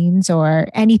varicose veins or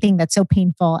anything that's so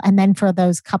painful. And then for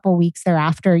those couple weeks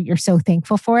thereafter, you're so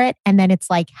thankful for it. And then it's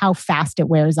like how fast it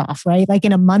wears off, right? Like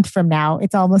in a month from now,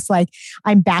 it's almost like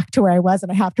I'm back to where I was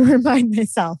and I have to remind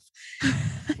myself.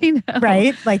 I know.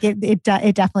 Right? Like it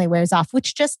definitely wears off,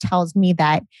 which just tells me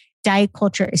that diet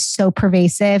culture is so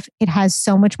pervasive. It has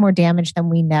so much more damage than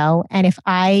we know. And if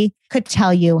I could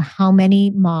tell you how many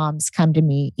moms come to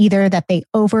me, either that they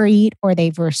overeat or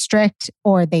they've restrict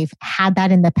or they've had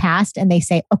that in the past and they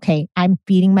say, okay, I'm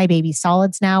feeding my baby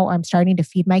solids now, or I'm starting to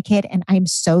feed my kid and I'm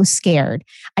so scared.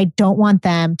 I don't want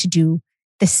them to do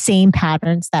the same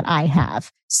patterns that I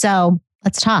have. So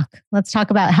let's talk. Let's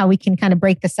talk about how we can kind of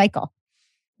break the cycle.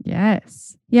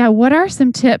 Yes. Yeah. What are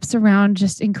some tips around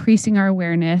just increasing our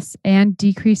awareness and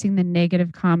decreasing the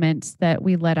negative comments that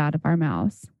we let out of our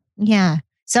mouths? Yeah.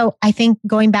 So I think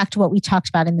going back to what we talked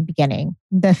about in the beginning,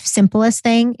 the simplest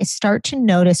thing is start to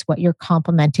notice what you're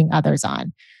complimenting others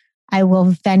on. I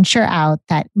will venture out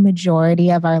that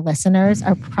majority of our listeners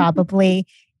are probably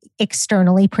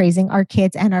externally praising our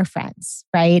kids and our friends,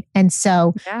 right? And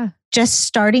so just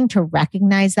starting to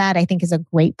recognize that, I think, is a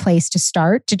great place to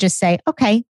start, to just say,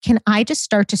 okay, can I just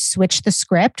start to switch the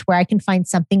script where I can find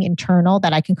something internal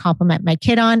that I can compliment my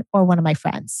kid on or one of my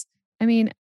friends?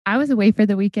 I was away for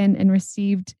the weekend and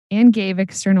received and gave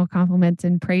external compliments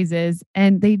and praises,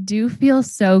 and they do feel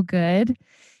so good.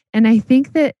 And I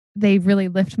think that they really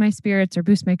lift my spirits or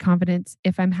boost my confidence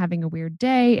if I'm having a weird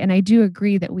day. And I do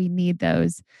agree that we need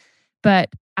those. But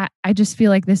I just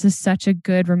feel like this is such a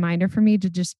good reminder for me to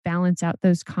just balance out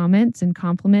those comments and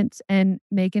compliments and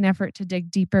make an effort to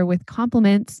dig deeper with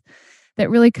compliments that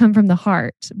really come from the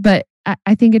heart. But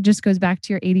I think it just goes back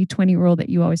to your 80-20 rule that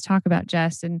you always talk about,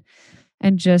 Jess, and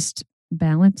just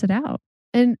balance it out.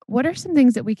 And what are some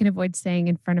things that we can avoid saying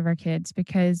in front of our kids?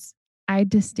 Because I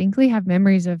distinctly have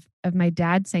memories of my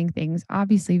dad saying things,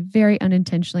 obviously very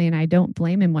unintentionally, and I don't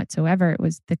blame him whatsoever. It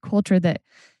was the culture that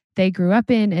they grew up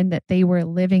in and that they were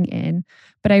living in.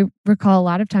 But I recall a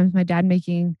lot of times my dad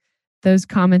making those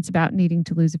comments about needing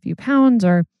to lose a few pounds,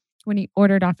 or when he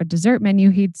ordered off a dessert menu,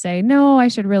 he'd say, no, I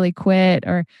should really quit,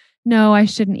 or no, I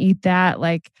shouldn't eat that.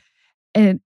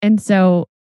 And so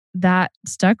that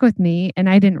stuck with me, and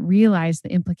I didn't realize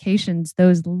the implications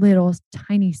those little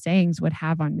tiny sayings would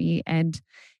have on me and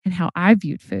how I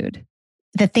viewed food.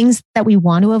 The things that we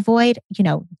want to avoid,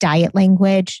 diet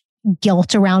language,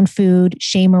 guilt around food,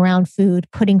 shame around food,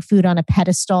 putting food on a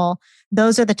pedestal.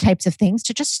 Those are the types of things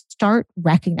to just start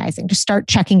recognizing, to start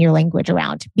checking your language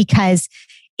around, because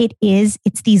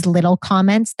it's these little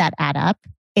comments that add up.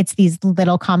 It's these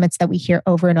little comments that we hear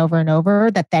over and over and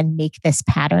over that then make this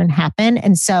pattern happen.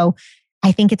 And so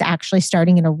I think it's actually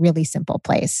starting in a really simple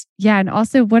place. Yeah. And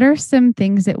also, what are some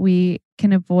things that we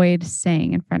can avoid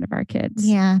saying in front of our kids?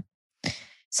 Yeah.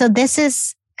 So this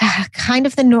is kind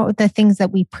of the things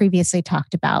that we previously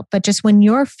talked about, but just when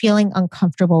you're feeling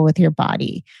uncomfortable with your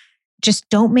body, just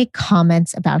don't make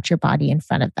comments about your body in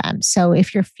front of them. So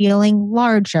if you're feeling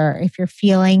larger, if you're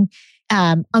feeling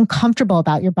uncomfortable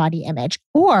about your body image,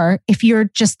 or if you're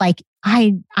just like,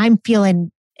 I'm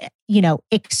feeling,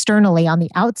 externally on the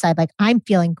outside, like I'm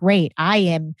feeling great.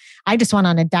 I just went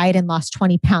on a diet and lost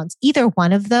 20 pounds. Either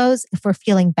one of those, if we're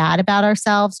feeling bad about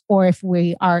ourselves, or if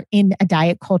we are in a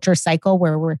diet culture cycle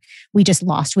where we just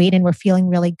lost weight and we're feeling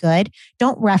really good,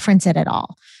 don't reference it at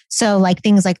all. So like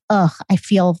things like, I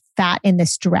feel fat in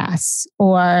this dress,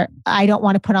 or I don't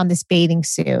want to put on this bathing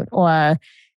suit, or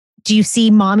do you see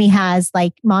mommy has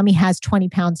 20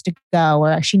 pounds to go,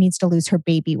 or she needs to lose her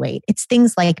baby weight. It's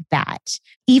things like that.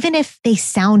 Even if they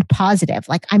sound positive,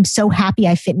 like I'm so happy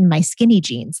I fit in my skinny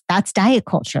jeans. That's diet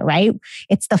culture, right?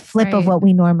 It's the flip of what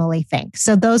we normally think.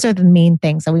 So those are the main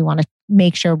things that we want to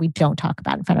make sure we don't talk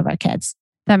about in front of our kids.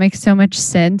 That makes so much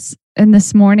sense. And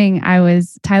this morning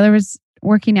Tyler was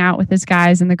working out with his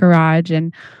guys in the garage,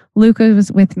 and Luca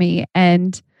was with me,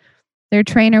 and their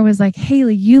trainer was like,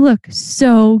 Haley, you look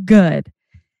so good.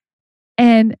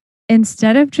 And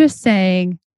instead of just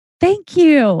saying, thank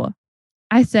you,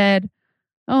 I said,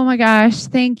 oh my gosh,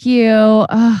 thank you.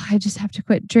 Oh, I just have to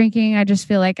quit drinking. I just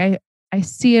feel like I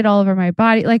see it all over my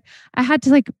body. Like I had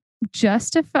to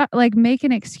justify, make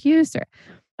an excuse. And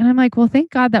I'm like, well,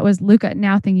 thank God that was Luca.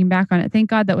 Now thinking back on it, thank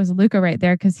God that was Luca right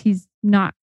there, because he's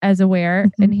not as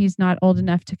aware and he's not old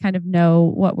enough to kind of know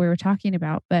what we were talking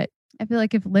about. But I feel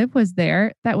like if Liv was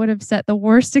there, that would have set the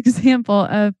worst example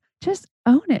of just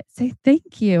own it. Say,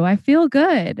 thank you. I feel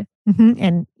good.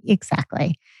 And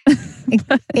exactly.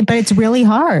 But it's really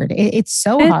hard. It's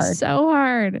so hard. It's so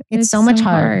hard. It's so much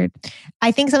hard.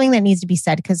 I think something that needs to be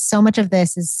said, because so much of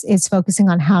this is focusing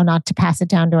on how not to pass it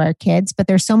down to our kids, but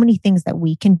there's so many things that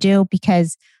we can do,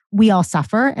 because we all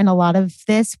suffer. And a lot of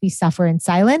this, we suffer in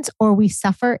silence, or we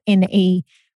suffer in a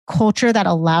culture that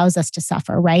allows us to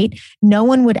suffer, right? No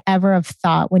one would ever have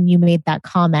thought when you made that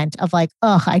comment of like,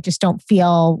 I just don't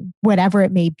feel whatever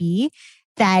it may be,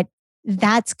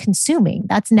 that's consuming.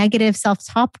 That's negative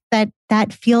self-talk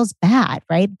that feels bad,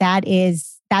 right?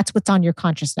 That's what's on your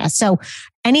consciousness. So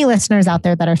any listeners out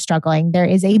there that are struggling, there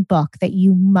is a book that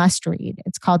you must read.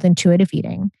 It's called Intuitive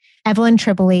Eating. Evelyn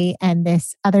Tribole and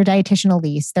this other dietitian,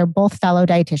 Elise, they're both fellow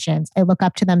dietitians. I look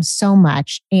up to them so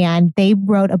much. And they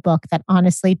wrote a book that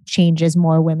honestly changes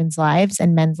more women's lives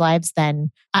and men's lives than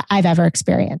I've ever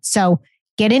experienced. So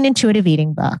get an intuitive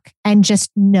eating book and just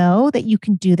know that you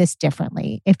can do this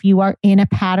differently. If you are in a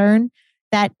pattern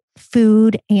that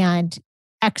food and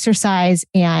exercise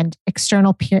and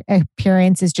external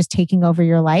appearance is just taking over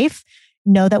your life,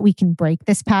 know that we can break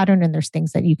this pattern and there's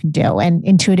things that you can do. And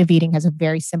intuitive eating has a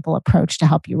very simple approach to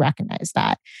help you recognize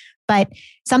that. But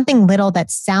something little that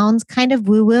sounds kind of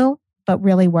woo-woo, but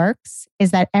really works,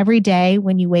 is that every day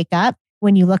when you wake up,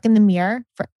 when you look in the mirror,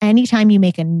 for any time you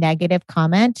make a negative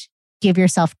comment, give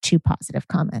yourself 2 positive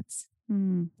comments.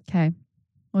 Okay.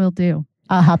 Will do.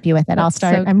 I'll help you with it.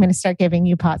 I'm going to start giving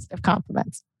you positive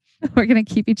compliments. We're going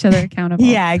to keep each other accountable.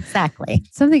 Yeah, exactly.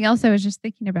 Something else I was just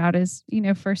thinking about is,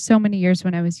 for so many years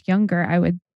when I was younger, I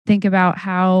would think about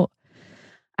how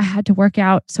I had to work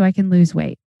out so I can lose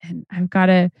weight. And I've got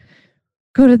to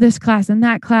go to this class and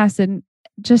that class, and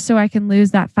just so I can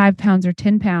lose that 5 pounds or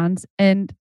 10 pounds.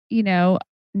 And,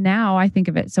 now I think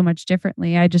of it so much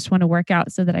differently. I just want to work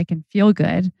out so that I can feel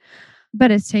good.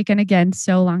 But it's taken, again,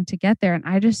 so long to get there. And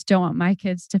I just don't want my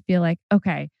kids to feel like,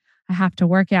 okay, I have to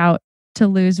work out to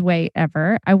lose weight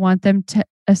ever. I want them to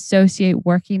associate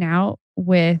working out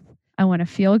with, I want to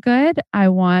feel good. I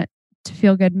want to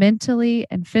feel good mentally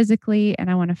and physically, and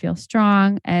I want to feel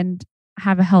strong and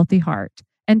have a healthy heart.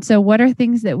 And so what are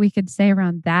things that we could say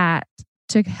around that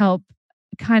to help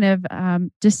kind of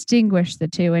distinguish the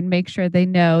two and make sure they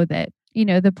know that,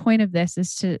 the point of this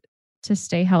is to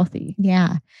stay healthy?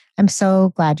 Yeah. I'm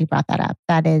so glad you brought that up.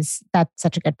 That's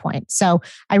such a good point. So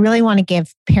I really want to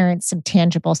give parents some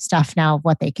tangible stuff now of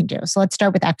what they can do. So let's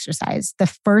start with exercise. The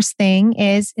first thing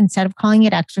is, instead of calling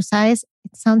it exercise,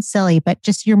 it sounds silly, but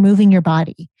just you're moving your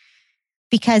body.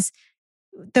 Because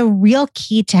the real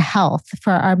key to health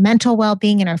for our mental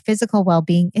well-being and our physical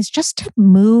well-being is just to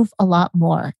move a lot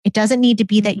more. It doesn't need to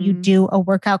be that you do a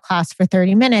workout class for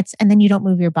 30 minutes and then you don't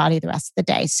move your body the rest of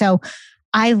the day. So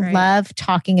I love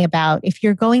talking about, if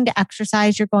you're going to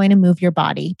exercise, you're going to move your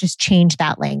body, just change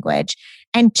that language.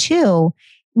 And 2,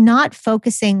 not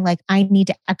focusing like I need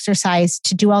to exercise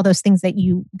to do all those things that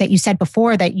you said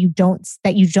before, that you don't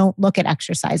look at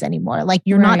exercise anymore. Like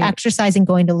you're not exercising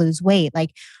going to lose weight.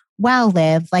 Like wow,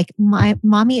 Liv, like my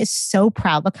mommy is so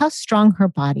proud. Look how strong her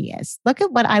body is. Look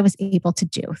at what I was able to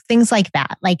do. Things like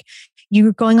that. Like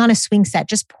you're going on a swing set,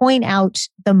 just point out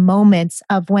the moments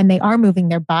of when they are moving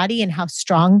their body and how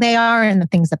strong they are and the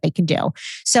things that they can do.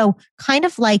 So kind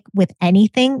of like with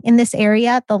anything in this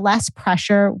area, the less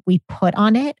pressure we put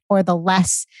on it or the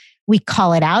less we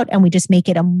call it out and we just make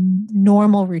it a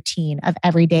normal routine of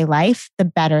everyday life, the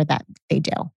better that they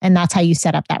do. And that's how you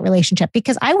set up that relationship.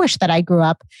 Because I wish that I grew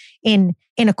up in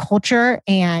a culture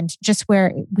and just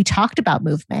where we talked about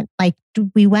movement. Like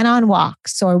we went on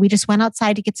walks or we just went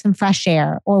outside to get some fresh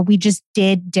air or we just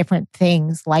did different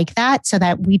things like that so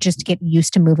that we just get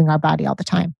used to moving our body all the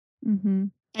time. Mm-hmm.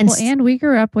 And we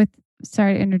grew up with,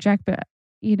 sorry to interject, but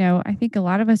I think a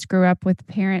lot of us grew up with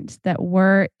parents that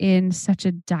were in such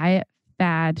a diet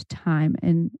fad time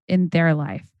in their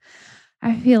life.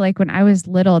 I feel like when I was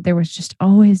little, there was just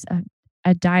always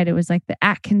a diet. It was like the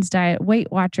Atkins diet,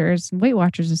 Weight Watchers, and Weight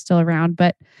Watchers is still around,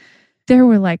 but there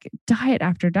were like diet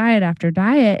after diet after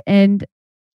diet. And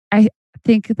I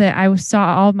think that I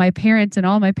saw all my parents and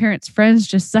all my parents' friends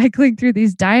just cycling through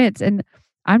these diets. And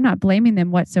I'm not blaming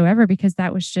them whatsoever because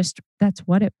that's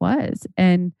what it was.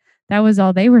 And that was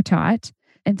all they were taught.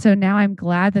 And so now I'm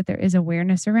glad that there is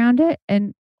awareness around it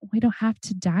and we don't have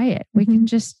to diet. We can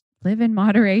just live in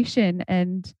moderation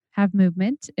and have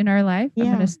movement in our life. Yeah.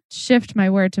 I'm going to shift my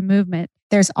word to movement.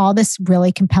 There's all this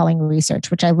really compelling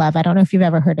research, which I love. I don't know if you've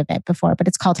ever heard of it before, but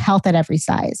it's called Health at Every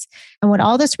Size. And what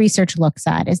all this research looks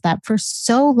at is that for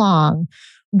so long,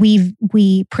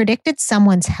 we predicted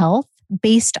someone's health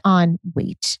based on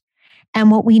weight.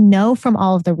 And what we know from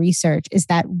all of the research is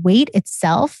that weight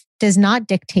itself does not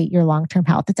dictate your long-term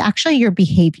health. It's actually your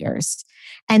behaviors.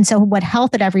 And so what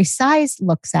Health at Every Size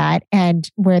looks at and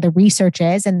where the research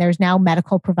is, and there's now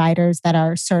medical providers that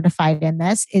are certified in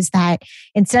this, is that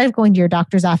instead of going to your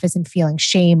doctor's office and feeling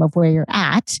shame of where you're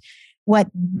at, what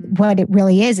it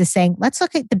really is saying, let's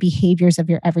look at the behaviors of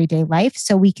your everyday life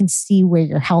so we can see where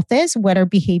your health is. What are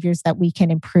behaviors that we can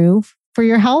improve for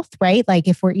your health, right? Like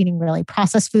if we're eating really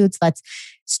processed foods, let's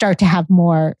start to have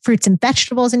more fruits and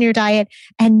vegetables in your diet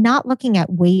and not looking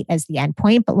at weight as the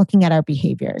endpoint, but looking at our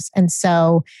behaviors. And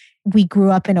so we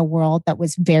grew up in a world that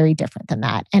was very different than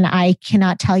that. And I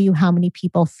cannot tell you how many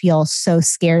people feel so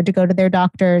scared to go to their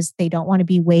doctors. They don't want to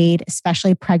be weighed,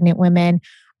 especially pregnant women.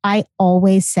 I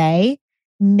always say,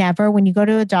 never, when you go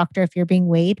to a doctor, if you're being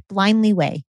weighed, blindly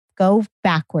weigh. Go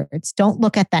backwards. Don't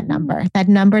look at that number. That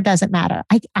number doesn't matter.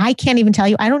 I can't even tell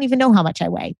you. I don't even know how much I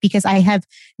weigh because I have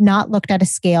not looked at a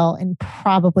scale in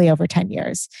probably over 10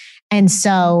 years. And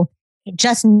so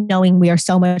just knowing we are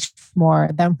so much more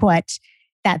than what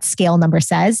that scale number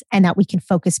says and that we can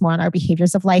focus more on our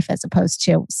behaviors of life as opposed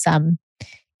to some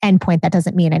endpoint that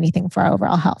doesn't mean anything for our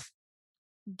overall health.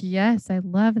 Yes, I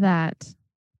love that.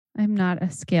 I'm not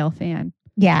a scale fan.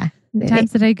 Yeah. The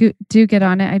times that I do get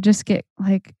on it, I just get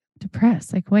like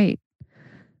depressed. Like, wait,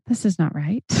 this is not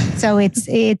right. So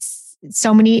it's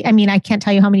so many. I mean, I can't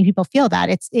tell you how many people feel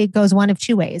that. It goes one of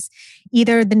two ways.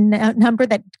 Either the number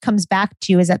that comes back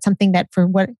to you is that something that for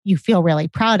what you feel really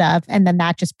proud of, and then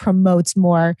that just promotes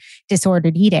more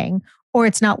disordered eating, or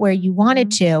it's not where you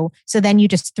wanted to. So then you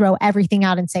just throw everything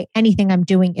out and say anything I'm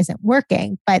doing isn't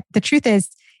working. But the truth is,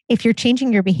 if you're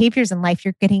changing your behaviors in life,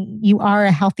 you are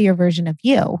a healthier version of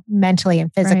you mentally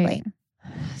and physically. Right.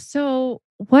 So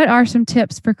what are some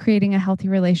tips for creating a healthy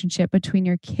relationship between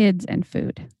your kids and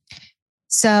food?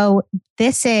 So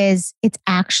it's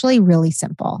actually really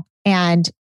simple. And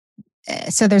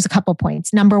so there's a couple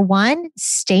points. Number one,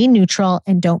 stay neutral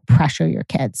and don't pressure your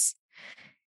kids.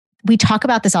 We talk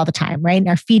about this all the time, right? In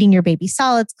our Feeding Your Baby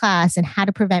Solids class and how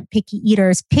to prevent picky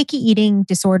eaters, picky eating,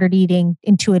 disordered eating,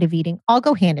 intuitive eating, all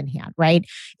go hand in hand, right?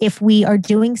 If we are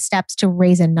doing steps to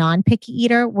raise a non-picky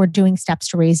eater, we're doing steps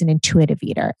to raise an intuitive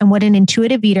eater. And what an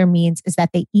intuitive eater means is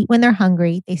that they eat when they're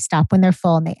hungry, they stop when they're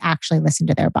full, and they actually listen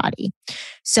to their body.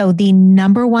 So the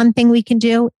number one thing we can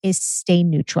do is stay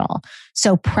neutral.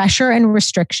 So pressure and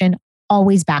restriction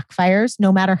always backfires,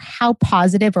 no matter how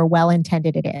positive or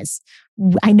well-intended it is.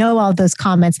 I know all those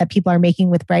comments that people are making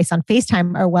with Bryce on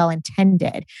FaceTime are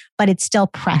well-intended, but it's still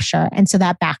pressure. And so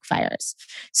that backfires.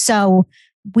 So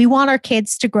we want our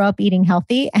kids to grow up eating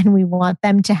healthy and we want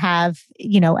them to have,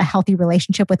 a healthy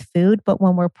relationship with food. But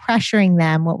when we're pressuring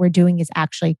them, what we're doing is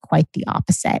actually quite the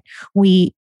opposite.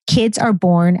 Kids are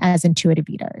born as intuitive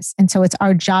eaters. And so it's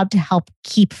our job to help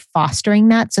keep fostering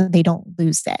that so they don't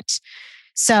lose it.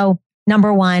 So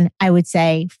number one, I would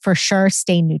say for sure,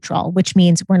 stay neutral, which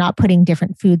means we're not putting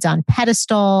different foods on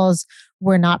pedestals.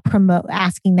 We're not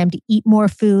asking them to eat more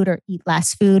food or eat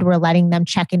less food. We're letting them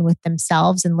check in with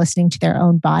themselves and listening to their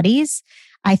own bodies.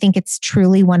 I think it's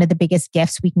truly one of the biggest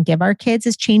gifts we can give our kids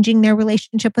is changing their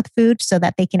relationship with food so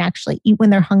that they can actually eat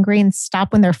when they're hungry and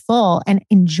stop when they're full and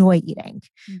enjoy eating.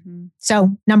 Mm-hmm.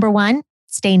 So number one,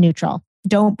 stay neutral.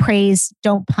 Don't praise,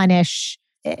 don't punish,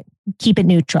 keep it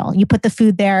neutral. You put the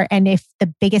food there. And if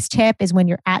the biggest tip is when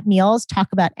you're at meals,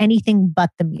 talk about anything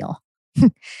but the meal.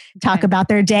 Talk about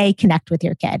their day, connect with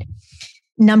your kid.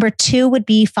 Number two would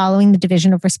be following the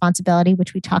division of responsibility,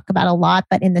 which we talk about a lot,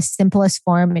 but in the simplest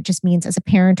form, it just means as a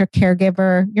parent or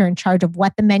caregiver, you're in charge of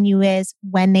what the menu is,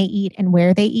 when they eat and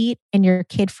where they eat. And your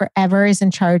kid forever is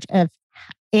in charge of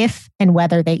if and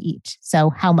whether they eat. So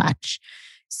how much?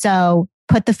 So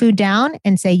put the food down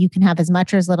and say you can have as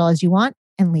much or as little as you want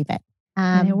and leave it.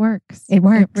 And it works. It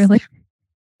works. It really.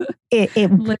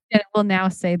 It will now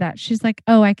say that. She's like,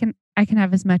 oh, I can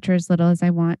have as much or as little as I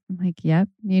want. I'm like, yep,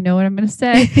 you know what I'm going to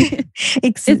say.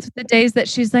 It's the days that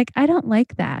she's like, I don't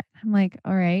like that. I'm like,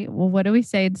 all right, well, what do we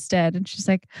say instead? And she's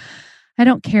like, I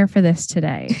don't care for this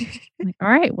today. I'm like, all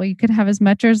right, well, you can have as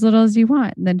much or as little as you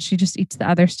want. And then she just eats the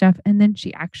other stuff. And then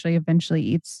she actually eventually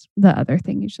eats the other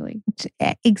thing usually.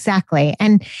 Exactly.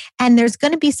 And there's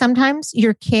going to be sometimes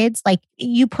your kids, like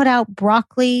you put out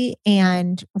broccoli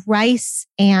and rice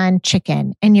and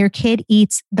chicken and your kid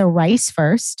eats the rice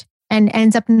first and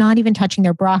ends up not even touching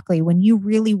their broccoli when you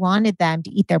really wanted them to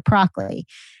eat their broccoli.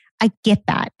 I get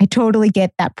that. I totally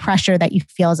get that pressure that you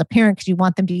feel as a parent because you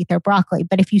want them to eat their broccoli.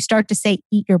 But if you start to say,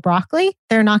 eat your broccoli,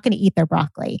 they're not going to eat their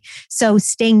broccoli. So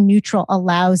staying neutral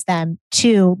allows them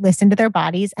to listen to their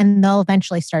bodies and they'll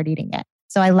eventually start eating it.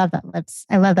 So I love that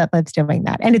Liv's doing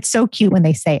that. And it's so cute when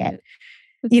they say it.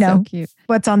 It's so cute.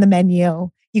 What's on the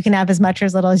menu? You can have as much or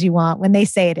as little as you want. When they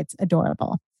say it, it's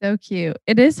adorable. So cute.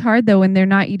 It is hard though when they're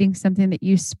not eating something that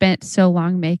you spent so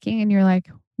long making and you're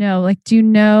like, no, like, do you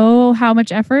know how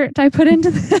much effort I put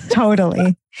into this?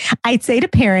 Totally. I'd say to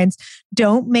parents,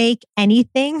 don't make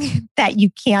anything that you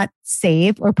can't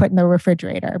save or put in the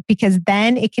refrigerator because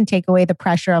then it can take away the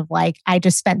pressure of like, I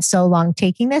just spent so long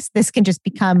taking this. This can just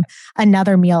become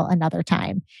another meal another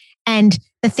time. And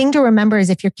the thing to remember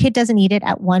is if your kid doesn't eat it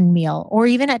at one meal or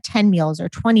even at 10 meals or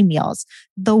 20 meals,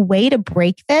 the way to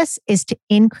break this is to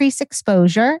increase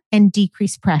exposure and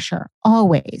decrease pressure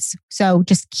always. So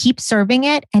just keep serving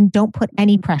it and don't put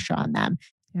any pressure on them.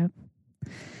 Yep.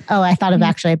 Oh, I thought of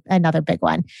actually another big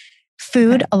one.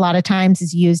 Food a lot of times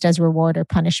is used as reward or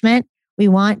punishment. We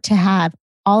want to have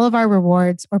all of our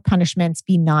rewards or punishments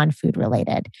be non-food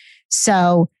related.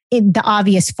 So in the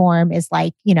obvious form is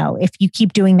like, if you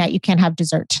keep doing that, you can't have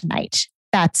dessert tonight.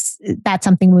 That's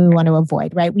something we want to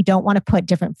avoid, right? We don't want to put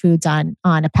different foods on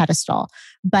a pedestal.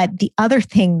 But the other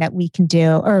thing that we can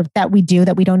do or that we do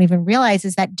that we don't even realize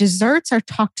is that desserts are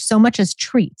talked so much as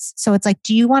treats. So it's like,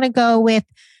 do you want to go with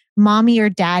mommy or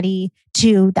daddy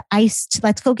to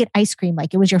let's go get ice cream.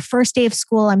 Like it was your first day of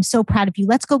school. I'm so proud of you.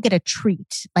 Let's go get a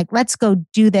treat. Like, let's go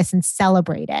do this and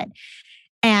celebrate it.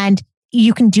 And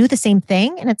you can do the same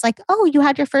thing. And it's like, oh, you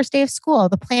had your first day of school.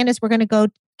 The plan is we're going to go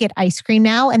get ice cream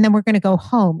now, and then we're going to go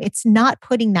home. It's not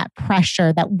putting that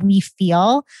pressure that we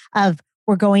feel of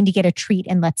we're going to get a treat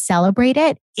and let's celebrate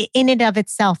it. In and of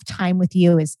itself, time with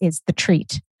you is the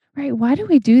treat. Right. Why do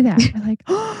we do that? We're like,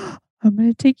 oh, I'm going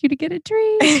to take you to get a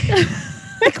treat.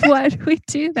 Like, why do we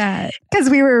do that? Because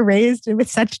we were raised with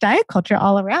such diet culture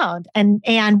all around. And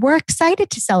we're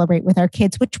excited to celebrate with our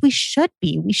kids, which we should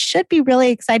be. We should be really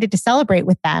excited to celebrate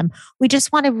with them. We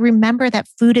just want to remember that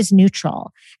food is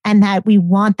neutral and that we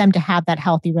want them to have that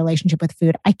healthy relationship with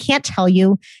food. I can't tell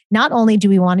you, not only do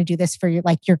we want to do this for your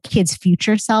kid's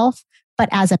future self, but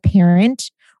as a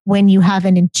parent, when you have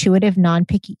an intuitive,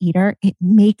 non-picky eater, it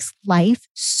makes life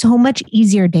so much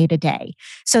easier day to day.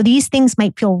 So these things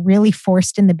might feel really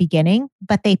forced in the beginning,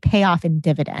 but they pay off in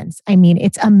dividends. I mean,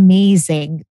 it's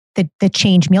amazing the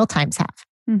change meal times have.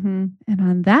 Mm-hmm. And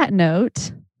on that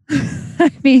note,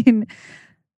 I mean,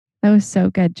 that was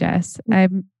so good, Jess.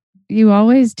 You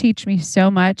always teach me so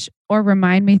much or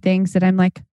remind me things that I'm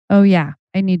like, oh yeah,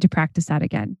 I need to practice that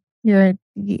again.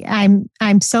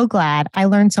 I'm so glad. I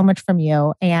learned so much from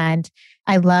you, and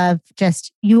I love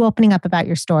just you opening up about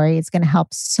your story. It's going to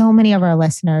help so many of our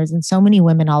listeners and so many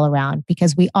women all around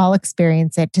because we all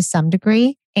experience it to some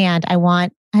degree. And I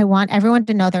want everyone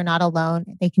to know they're not alone.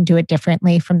 They can do it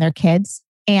differently from their kids.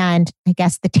 And I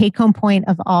guess the take home point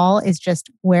of all is just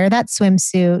wear that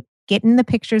swimsuit, get in the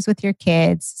pictures with your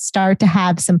kids, start to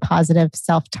have some positive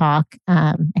self-talk.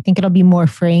 I think it'll be more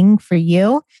freeing for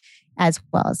you as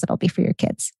well as it'll be for your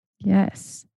kids.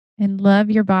 Yes. And love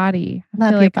your body.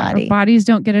 Love your body. Our bodies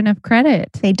don't get enough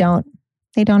credit. They don't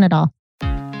at all.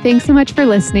 Thanks so much for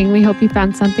listening. We hope you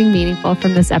found something meaningful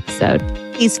from this episode.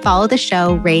 Please follow the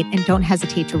show, rate, and don't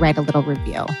hesitate to write a little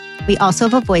review. We also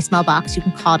have a voicemail box you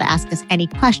can call to ask us any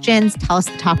questions, tell us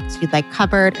the topics you'd like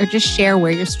covered, or just share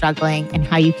where you're struggling and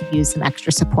how you could use some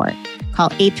extra support. Call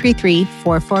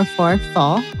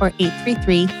 833-444-FULL or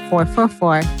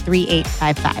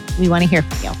 833-444-3855. We want to hear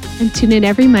from you. And tune in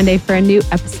every Monday for a new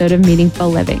episode of Meaningful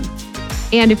Living.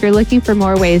 And if you're looking for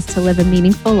more ways to live a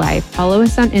meaningful life, follow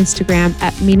us on Instagram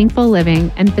at Meaningful Living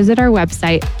and visit our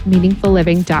website,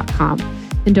 meaningfulliving.com.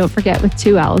 And don't forget with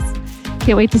 2 L's.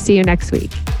 Can't wait to see you next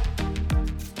week.